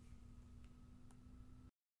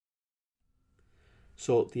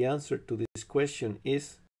 So the answer to this question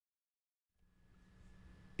is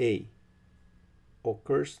A.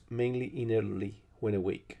 Occurs mainly inhalantly when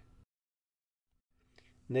awake.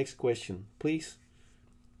 Next question. Please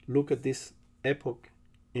look at this epoch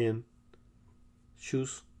and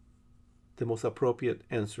choose the most appropriate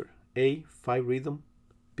answer. A. 5 rhythm.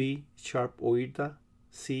 B. Sharp oirta.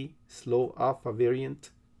 C. Slow alpha variant.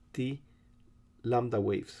 D. Lambda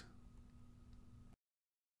waves.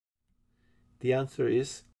 The answer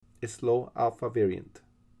is a slow alpha variant.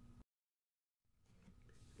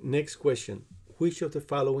 Next question. Which of the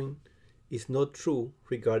following is not true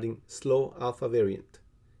regarding slow alpha variant?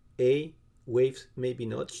 A. Waves may be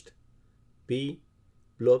notched. B.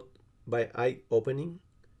 Blocked by eye opening.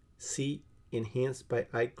 C. Enhanced by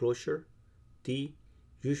eye closure. D.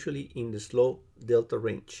 Usually in the slow delta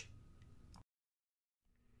range.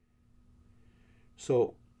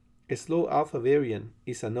 So, a slow alpha variant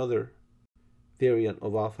is another variant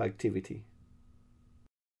of alpha activity.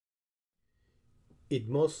 It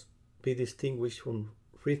must be distinguished from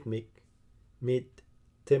rhythmic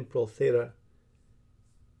mid-temporal theta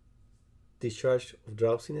discharge of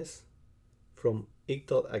drowsiness, from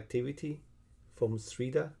ictal activity, from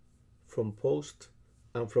srida, from post,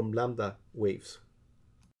 and from lambda waves.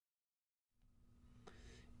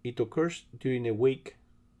 It occurs during a wake.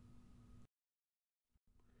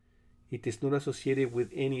 It is not associated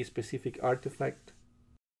with any specific artifact,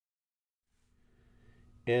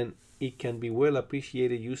 and it can be well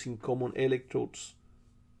appreciated using common electrodes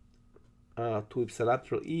to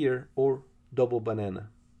ipsilateral ear or double banana,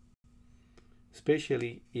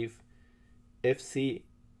 especially if FC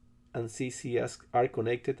and CC are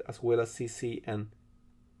connected, as well as CC and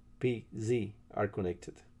PZ are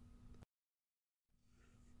connected.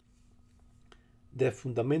 The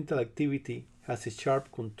fundamental activity has a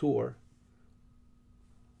sharp contour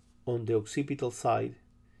on the occipital side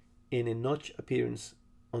and a notch appearance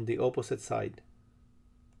on the opposite side.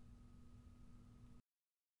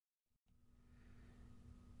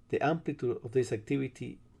 The amplitude of this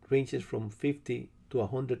activity ranges from 50 to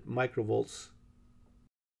 100 microvolts.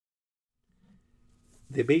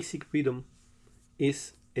 The basic rhythm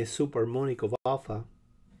is a subharmonic of alpha.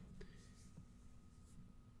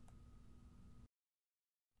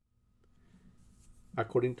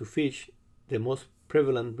 According to Fish, the most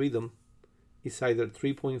prevalent rhythm is either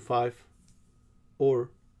 3.5 or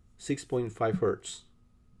 6.5 Hz.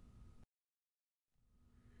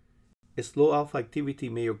 A slow alpha activity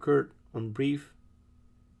may occur on brief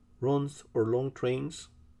runs or long trains.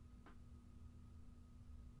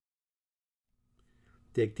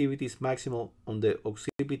 The activity is maximal on the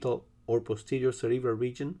occipital or posterior cerebral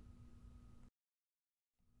region.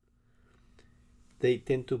 They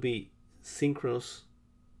tend to be synchronous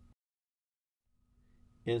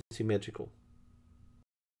and symmetrical.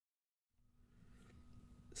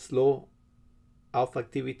 Slow alpha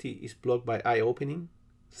activity is blocked by eye opening,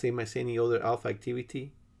 same as any other alpha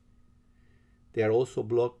activity. They are also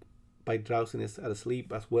blocked by drowsiness at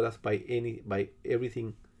sleep, as well as by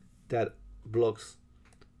everything that blocks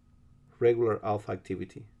regular alpha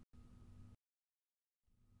activity.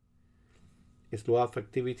 Slow alpha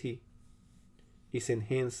activity is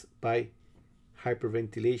enhanced by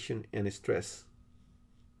hyperventilation and stress.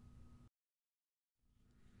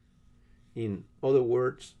 In other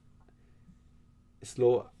words,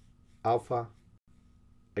 slow alpha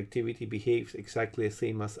activity behaves exactly the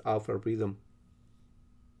same as alpha rhythm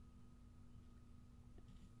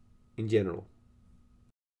in general.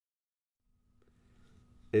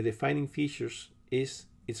 The defining features is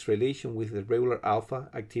its relation with the regular alpha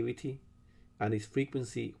activity and its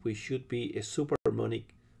frequency, which should be a superharmonic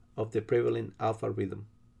of the prevalent alpha rhythm.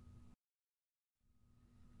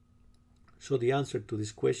 So the answer to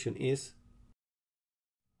this question is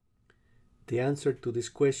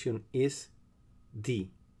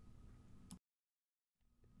D.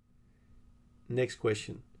 Next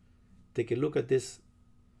question. Take a look at this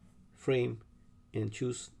frame and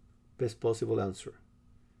choose best possible answer.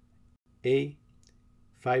 A.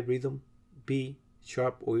 5 rhythm. B.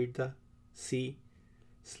 Sharp oirda. C.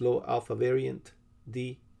 Slow alpha variant.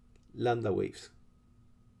 D. Lambda waves.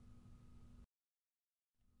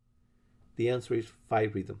 The answer is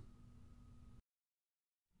 5 rhythm.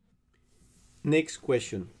 Next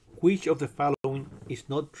question. Which of the following is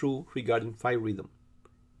not true regarding 5 rhythm?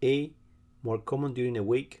 A. More common during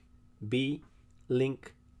awake. B.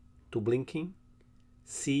 Link to blinking.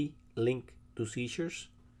 C. Link to seizures.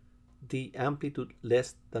 D. Amplitude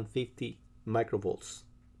less than 50 microvolts.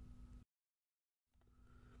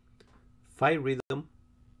 5 rhythm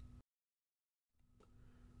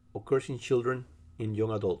occurs in children and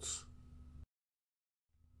young adults.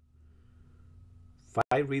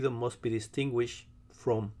 5 rhythm must be distinguished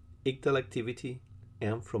from ictal activity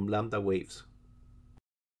and from lambda waves.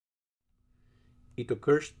 It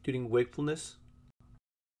occurs during wakefulness.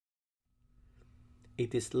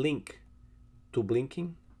 It is linked to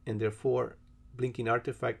blinking, and therefore blinking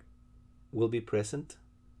artifact will be present.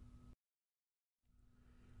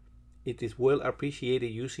 It is well appreciated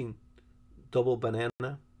using double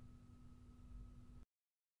banana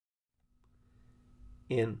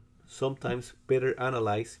and sometimes better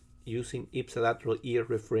analyzed using ipsilateral ear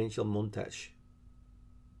referential montage.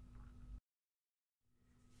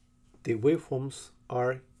 The waveforms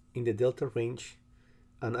are in the delta range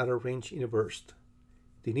and other range in a burst.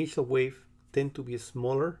 The initial wave tend to be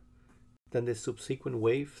smaller than the subsequent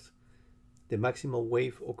waves. The maximal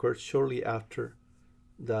wave occurs shortly after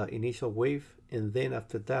the initial wave, and then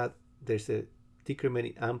after that there's a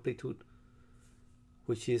decrementing amplitude,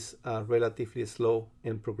 which is relatively slow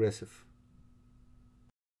and progressive.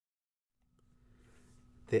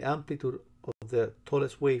 The amplitude of the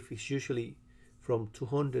tallest wave is usually from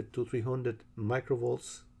 200 to 300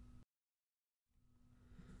 microvolts.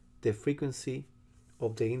 The frequency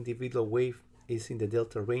of the individual wave is in the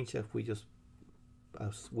delta range, as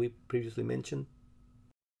we previously mentioned,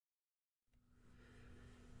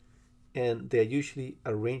 and they are usually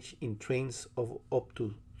arranged in trains of up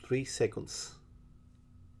to 3 seconds.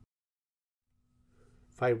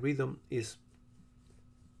 5 rhythm is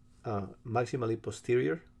maximally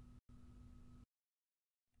posterior.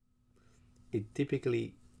 It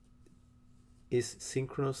typically is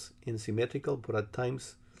synchronous and symmetrical, but at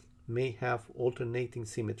times may have alternating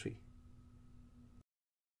symmetry.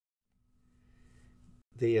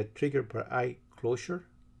 They are triggered by eye closure,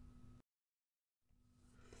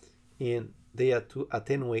 and they are to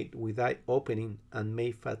attenuate with eye opening and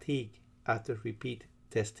may fatigue after repeat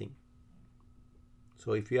testing.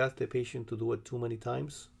 So if you ask the patient to do it too many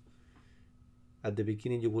times, at the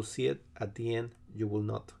beginning you will see it, at the end you will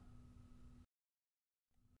not.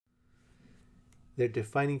 Their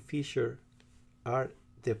defining feature are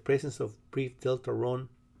the presence of brief delta run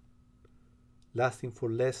lasting for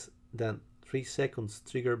less than 3 seconds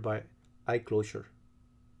triggered by eye closure.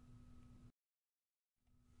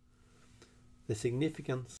 The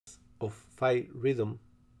significance of 5 rhythm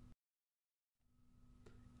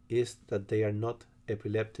is that they are not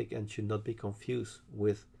epileptic and should not be confused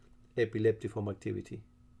with epileptiform activity.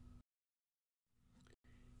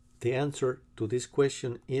 The answer to this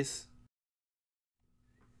question is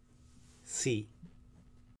C.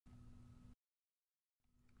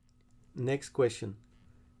 Next question.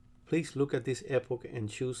 Please look at this epoch and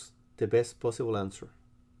choose the best possible answer.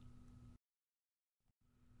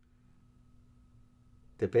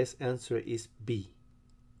 The best answer is B.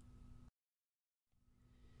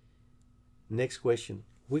 Next question.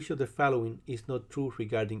 Which of the following is not true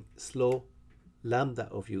regarding slow lambda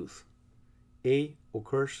of youth? A.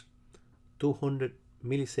 Occurs 200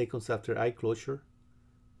 milliseconds after eye closure.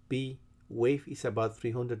 B. Wave is about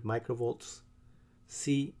 300 microvolts.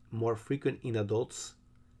 C. More frequent in adults.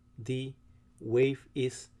 D. Wave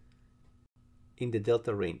is in the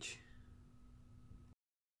delta range.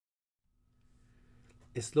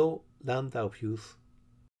 A slow lambda of youth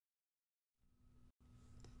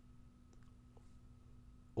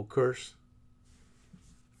occurs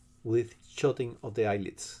with shutting of the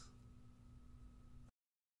eyelids.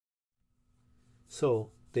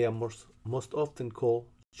 So they are most often called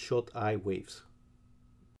shut eye waves.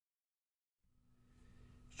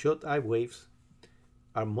 Shut eye waves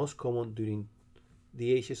are most common during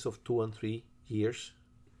the ages of 2 and 3 years,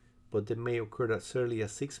 but they may occur as early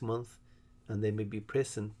as 6 months, and they may be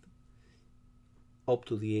present up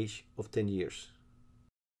to the age of 10 years.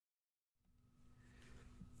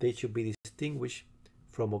 They should be distinguished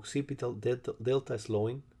from occipital delta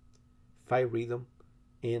slowing, phi rhythm,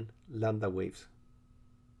 and lambda waves.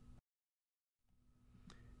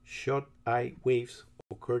 Shut eye waves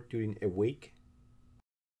occur during awake.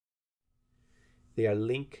 They are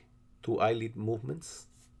linked to eyelid movements,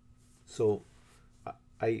 so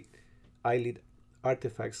eyelid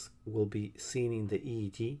artifacts will be seen in the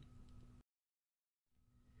EEG.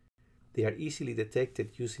 They are easily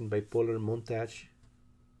detected using bipolar montage,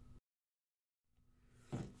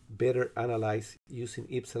 better analyzed using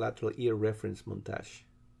ipsilateral ear reference montage.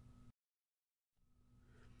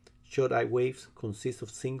 Shut eye waves consist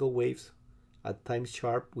of single waves at times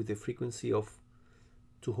sharp with a frequency of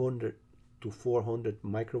 200 to 400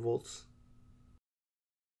 microvolts.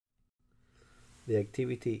 The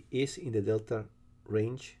activity is in the delta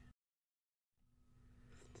range.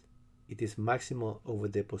 It is maximal over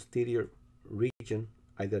the posterior region,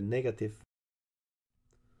 either negative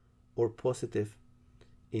or positive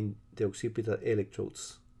in the occipital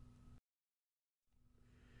electrodes.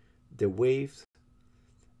 The waves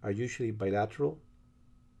are usually bilateral.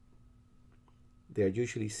 They are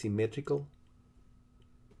usually symmetrical,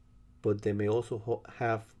 but they may also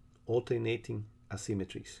have alternating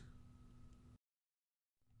asymmetries.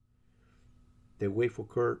 The wave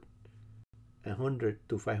occurred 100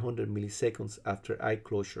 to 500 milliseconds after eye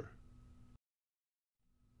closure.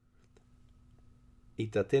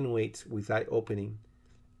 It attenuates with eye opening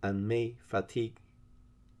and may fatigue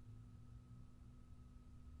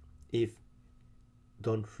if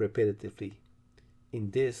done repetitively. In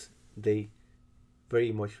this, they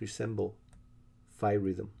very much resemble phi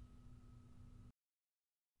rhythm.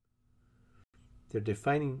 Their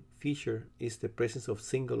defining feature is the presence of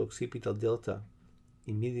single occipital delta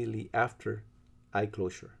immediately after eye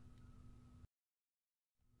closure.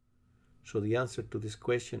 So the answer to this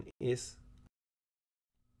question is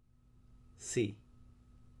C.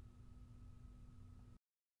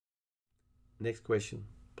 Next question.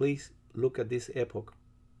 Please look at this epoch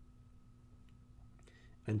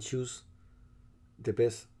and choose the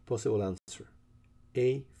best possible answer.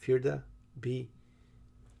 A. Firda. B.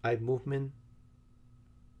 Eye movement,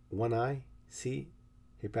 one eye. C.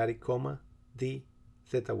 Hepatic coma. D.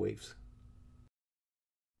 Theta waves.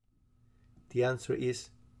 The answer is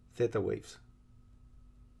theta waves.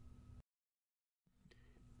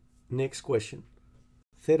 Next question.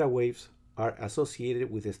 Theta waves are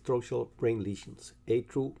associated with structural brain lesions. A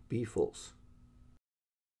true, B false.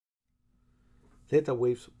 Theta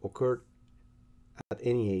waves occur at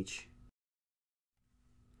any age.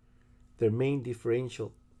 Their main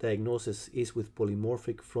differential diagnosis is with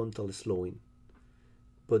polymorphic frontal slowing,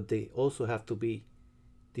 but they also have to be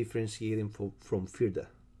differentiated from Firda.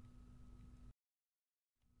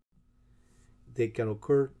 They can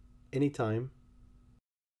occur anytime.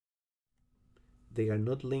 They are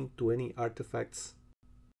not linked to any artifacts.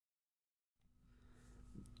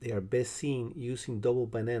 They are best seen using double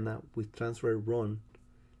banana with transverse run,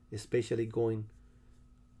 especially going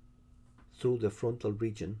through the frontal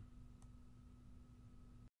region.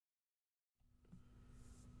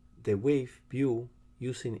 The wave view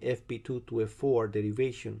using FP2 to F4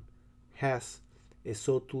 derivation has a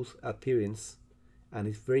sawtooth appearance and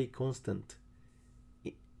is very constant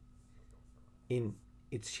in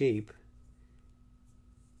its shape.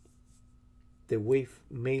 The wave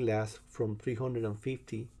may last from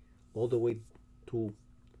 350 all the way to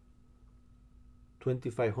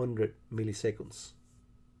 2500 milliseconds.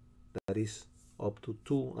 That is up to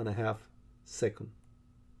 2.5 seconds.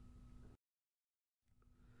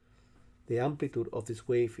 The amplitude of this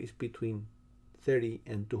wave is between 30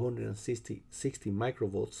 and 260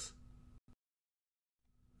 microvolts.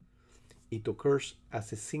 It occurs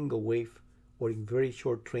as a single wave or in very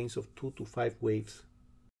short trains of 2 to 5 waves.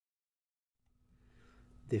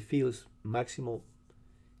 The field is maximal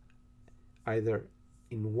either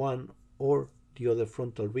in one or the other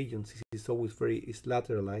frontal regions. It is always is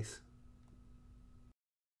lateralized.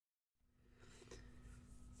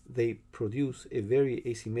 They produce a very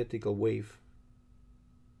asymmetrical wave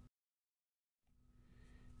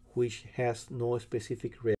which has no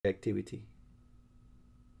specific reactivity.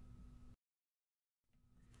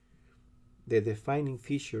 The defining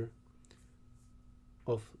feature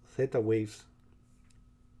of theta waves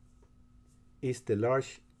is the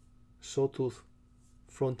large sawtooth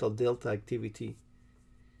frontal delta activity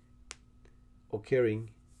occurring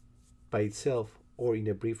by itself or in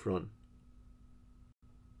a brief run.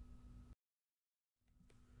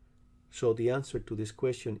 So the answer to this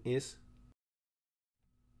question is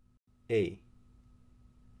A.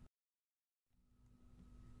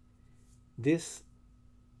 This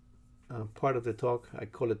part of the talk, I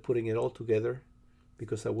call it putting it all together,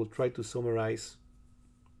 because I will try to summarize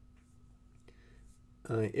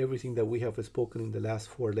everything that we have spoken in the last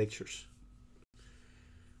 4 lectures.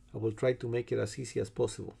 I will try to make it as easy as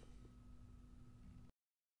possible.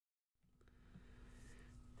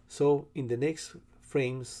 So in the next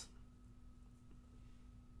frames,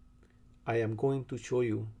 I am going to show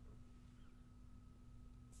you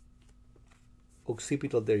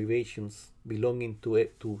occipital derivations belonging to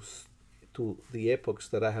the epochs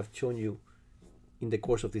that I have shown you in the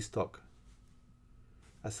course of this talk.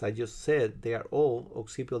 As I just said, they are all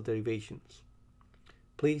occipital derivations.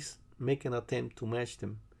 Please make an attempt to match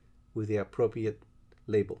them with the appropriate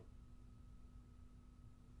label.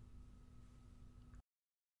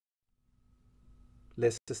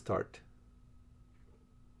 Let's start.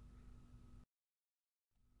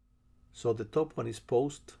 So the top one is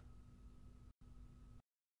post,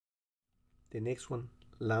 the next one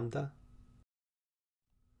lambda,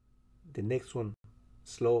 the next one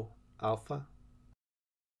slow alpha.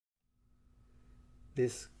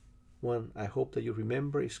 This one, I hope that you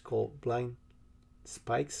remember, is called blind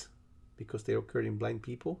spikes because they occur in blind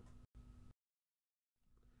people.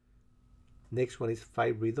 Next one is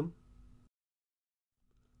 5 rhythm.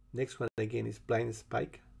 Next one again is blind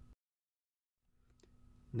spike.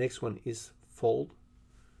 Next one is fold,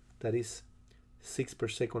 that is 6 per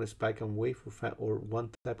second spike and wave or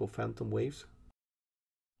one type of phantom waves.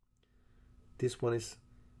 This one is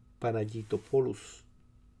Panagitopoulos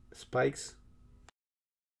spikes.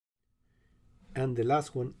 And the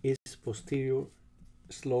last one is posterior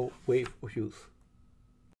slow wave of youth.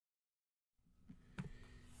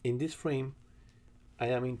 In this frame, I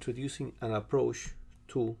am introducing an approach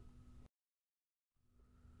to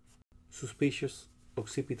suspicious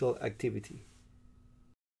occipital activity.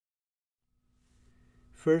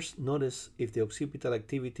 First, notice if the occipital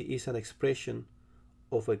activity is an expression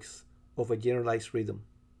of a generalized rhythm.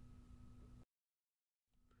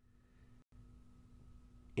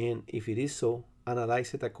 And if it is so,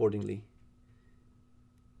 analyze it accordingly.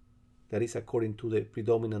 That is according to the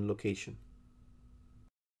predominant location.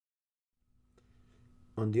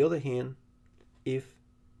 On the other hand, if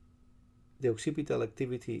the occipital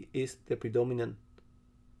activity is the predominant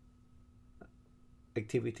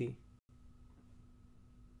activity,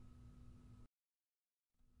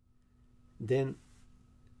 then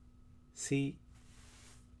see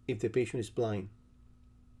if the patient is blind.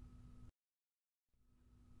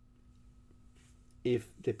 If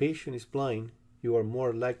the patient is blind, you are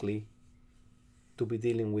more likely to be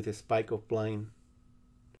dealing with a spike of blind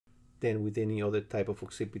than with any other type of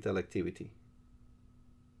occipital activity.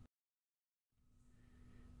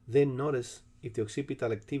 Then notice if the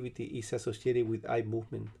occipital activity is associated with eye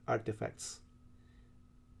movement artifacts,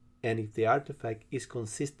 and if the artifact is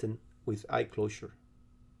consistent with eye closure.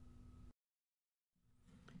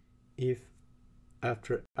 If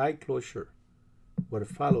after eye closure what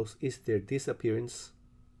follows is their disappearance,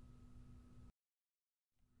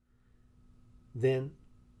 then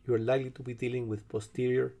you are likely to be dealing with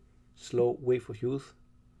posterior slow wave of youth,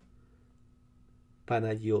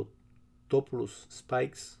 Panagitopoulos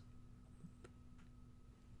spikes,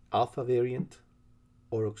 alpha variant,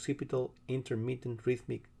 or occipital intermittent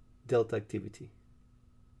rhythmic delta activity.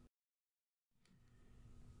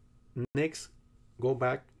 Next, go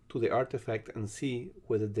back to the artifact and see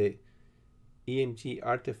whether the EMG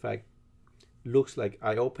artifact looks like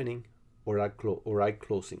eye opening or eye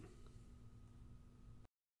closing.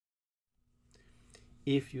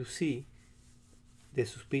 If you see the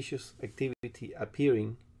suspicious activity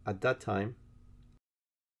appearing at that time,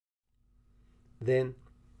 then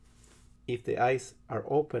if the eyes are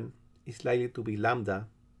open, it's likely to be lambda.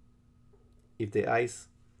 If the eyes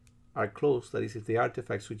are closed, that is, if the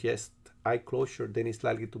artifact suggests eye closure, then it's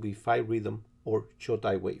likely to be phi rhythm or short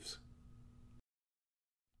eye waves.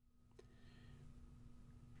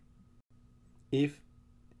 If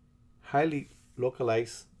highly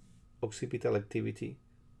localized occipital activity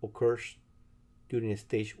occurs during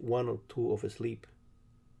stage 1 or 2 of sleep,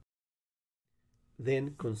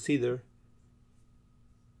 then consider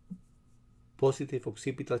positive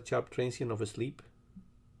occipital sharp transient of sleep.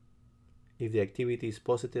 If the activity is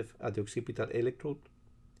positive at the occipital electrode,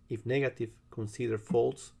 if negative, consider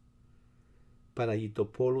false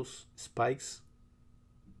Panagitopoulos spikes,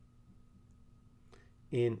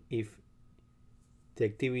 and if the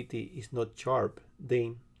activity is not sharp,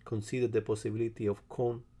 then consider the possibility of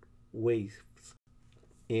cone waves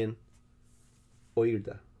and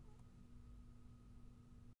OIRDA.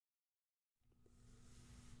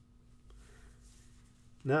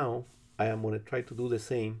 Now I am going to try to do the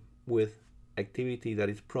same with activity that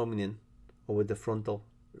is prominent over the frontal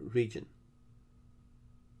region.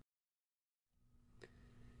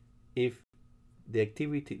 If the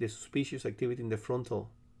suspicious activity in the frontal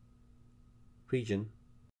region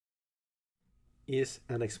is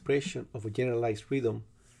an expression of a generalized rhythm,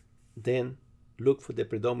 then look for the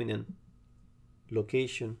predominant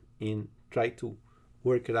location and try to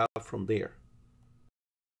work it out from there.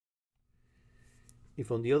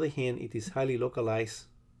 If on the other hand it is highly localized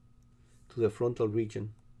to the frontal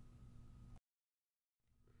region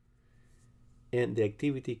and the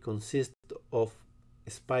activity consists of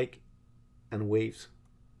spike and waves,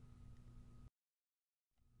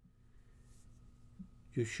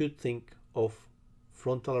 you should think of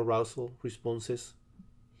frontal arousal responses,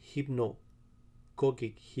 hypnagogic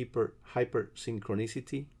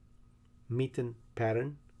hypersynchronicity, mitten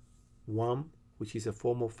pattern, WAM, which is a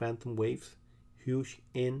form of phantom waves, huge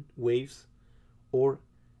N waves, or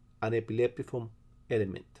an epileptiform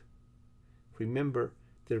element. Remember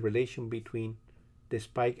the relation between the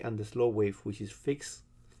spike and the slow wave, which is fixed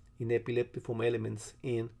in epileptiform elements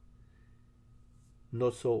and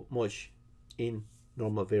not so much in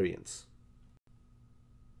normal variants.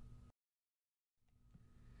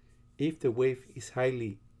 If the wave is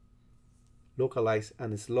highly localized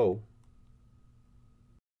and slow,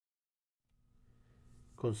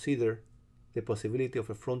 consider the possibility of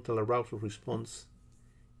a frontal arousal response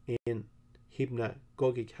in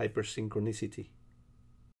hypnagogic hypersynchronicity.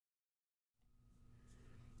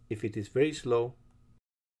 If it is very slow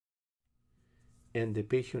and the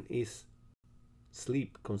patient is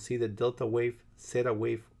asleep, consider delta wave, theta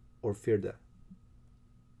wave, or theta.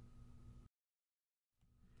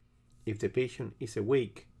 If the patient is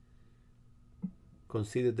awake,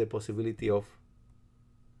 consider the possibility of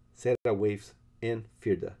theta waves and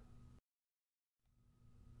theta.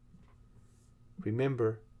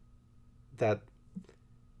 Remember that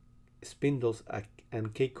spindles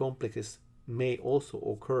and K complexes may also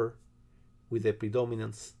occur with a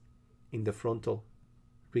predominance in the frontal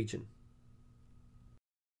region.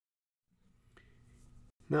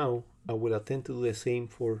 Now I will attempt to do the same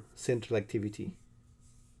for central activity.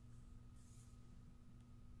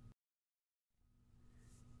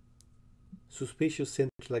 Suspicious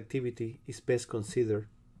central activity is best considered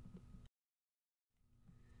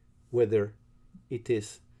whether it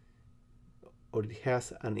is or it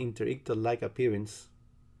has an interictal-like appearance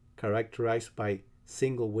characterized by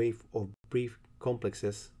single wave or brief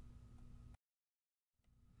complexes,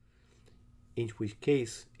 in which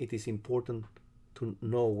case it is important to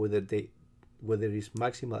know whether it is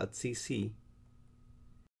maximal at CC,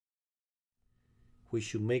 which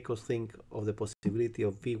should make us think of the possibility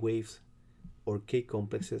of V waves or K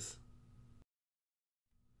complexes,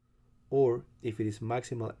 or if it is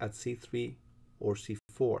maximal at C3 or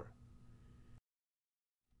C4,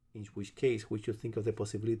 in which case we should think of the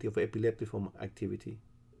possibility of epileptiform activity.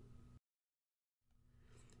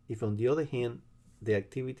 If on the other hand the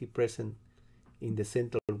activity present in the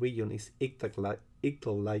central region is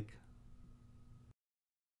ictal-like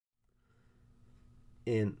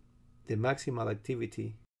and the maximal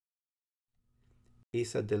activity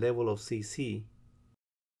is at the level of CC,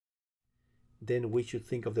 then we should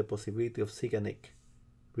think of the possibility of Zeigarnik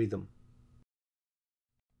rhythm.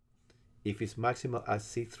 If it's maximal at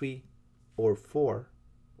C3 or 4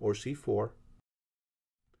 or C4,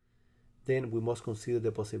 then we must consider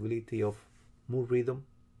the possibility of Moore rhythm,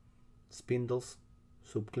 spindles,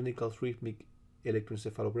 subclinical rhythmic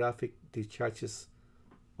electroencephalographic discharges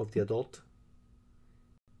of the adult,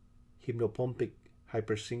 hypnopompic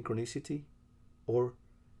hypersynchronicity, or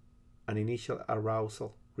an initial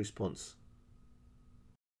arousal response.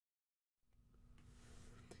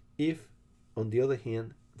 If, on the other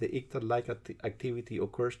hand, the ictal-like activity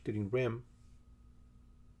occurs during REM,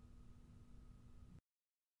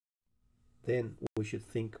 then we should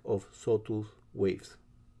think of sawtooth waves.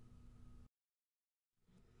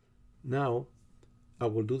 Now, I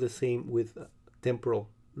will do the same with temporal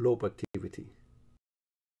lobe activity.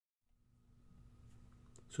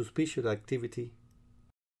 Suspicious activity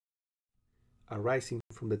arising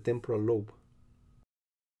from the temporal lobe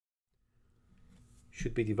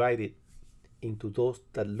should be divided into those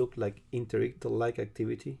that look like interictal-like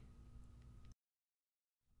activity.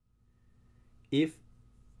 If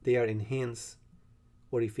they are enhanced,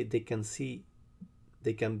 or if they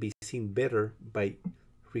can be seen better by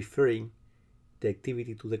referring the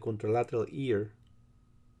activity to the contralateral ear,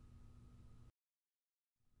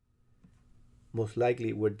 most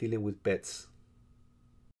likely we're dealing with pets.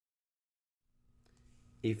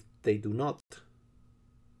 If they do not,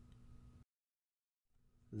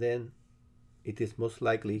 then it is most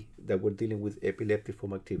likely that we're dealing with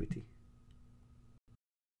epileptiform activity.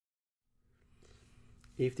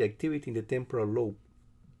 If the activity in the temporal lobe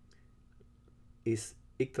is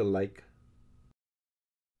ictal-like,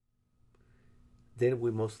 then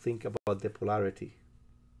we must think about the polarity.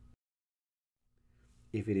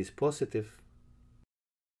 If it is positive,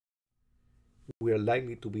 we are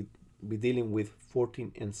likely to be dealing with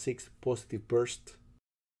 14 and 6 positive bursts.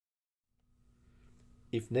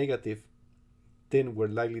 If negative, then we're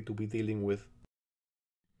likely to be dealing with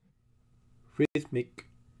rhythmic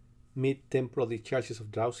mid-temporal discharges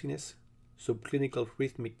of drowsiness, subclinical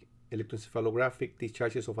rhythmic electroencephalographic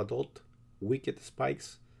discharges of adult, wicked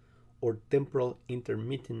spikes, or temporal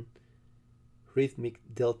intermittent rhythmic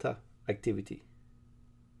delta activity.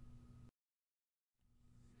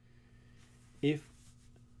 If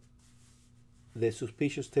the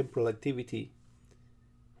suspicious temporal activity,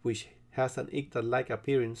 which has an ictal-like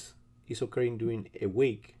appearance, is occurring during a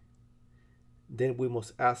wake, then we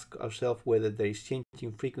must ask ourselves whether there is change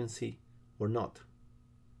in frequency or not.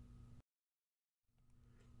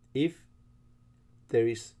 If there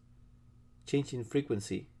is change in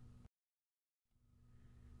frequency,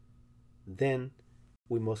 then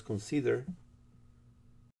we must consider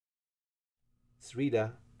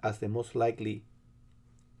SRIDA as the most likely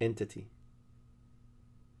entity.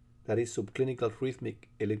 That is subclinical rhythmic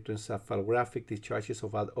electroencephalographic discharges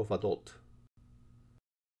of adult.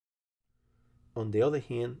 On the other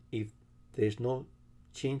hand, if there is no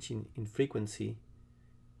change in frequency,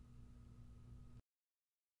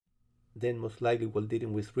 then most likely we're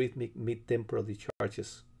dealing with rhythmic mid-temporal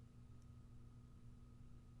discharges.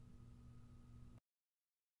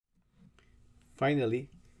 Finally,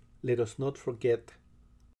 let us not forget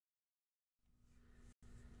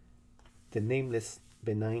the nameless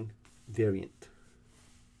benign variant.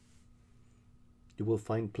 You will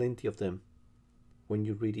find plenty of them when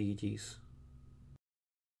you read EEGs.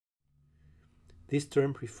 This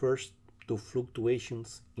term refers to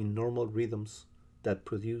fluctuations in normal rhythms that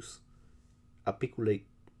produce apiculate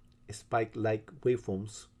spike-like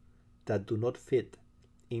waveforms that do not fit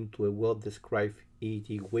into a well-described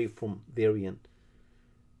EEG waveform variant,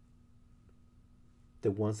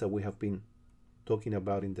 the ones that we have been talking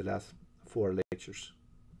about in the last 4 lectures.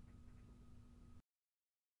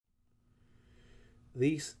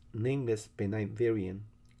 This nameless benign variant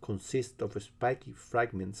consists of spiky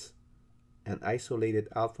fragments and isolated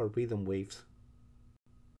alpha rhythm waves,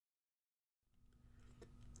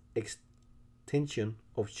 extension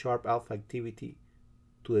of sharp alpha activity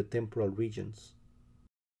to the temporal regions,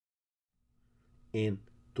 and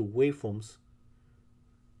to waveforms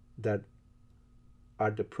that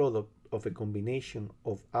are the product of a combination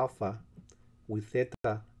of alpha with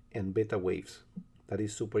theta and beta waves, that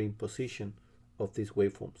is superimposition of these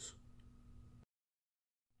waveforms.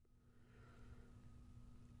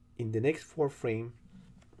 In the next 4 frame,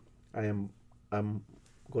 I'm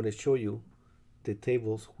going to show you the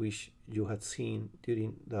tables which you had seen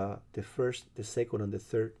during the first, the second, and the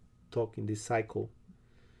third talk in this cycle.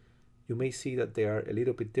 You may see that they are a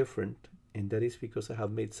little bit different, and that is because I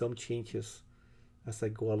have made some changes as I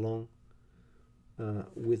go along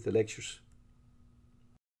with the lectures.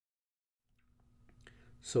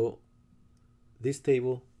 So this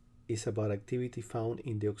table is about activity found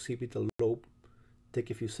in the occipital lobe. Take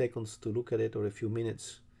a few seconds to look at it, or a few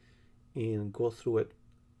minutes, and go through it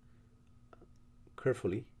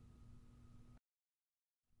carefully.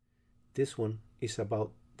 This one is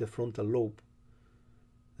about the frontal lobe,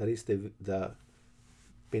 that is the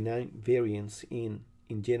benign variance in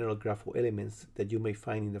general grapho elements that you may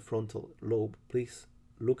find in the frontal lobe. Please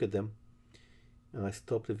look at them.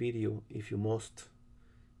 Stop the video if you must,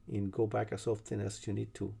 and go back as often as you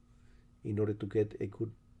need to in order to get a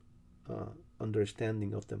good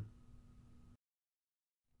understanding of them.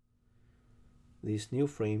 This new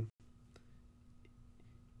frame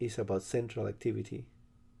is about central activity,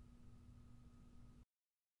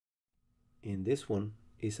 and this one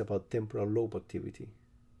is about temporal lobe activity.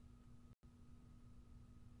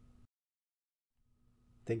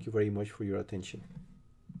 Thank you very much for your attention.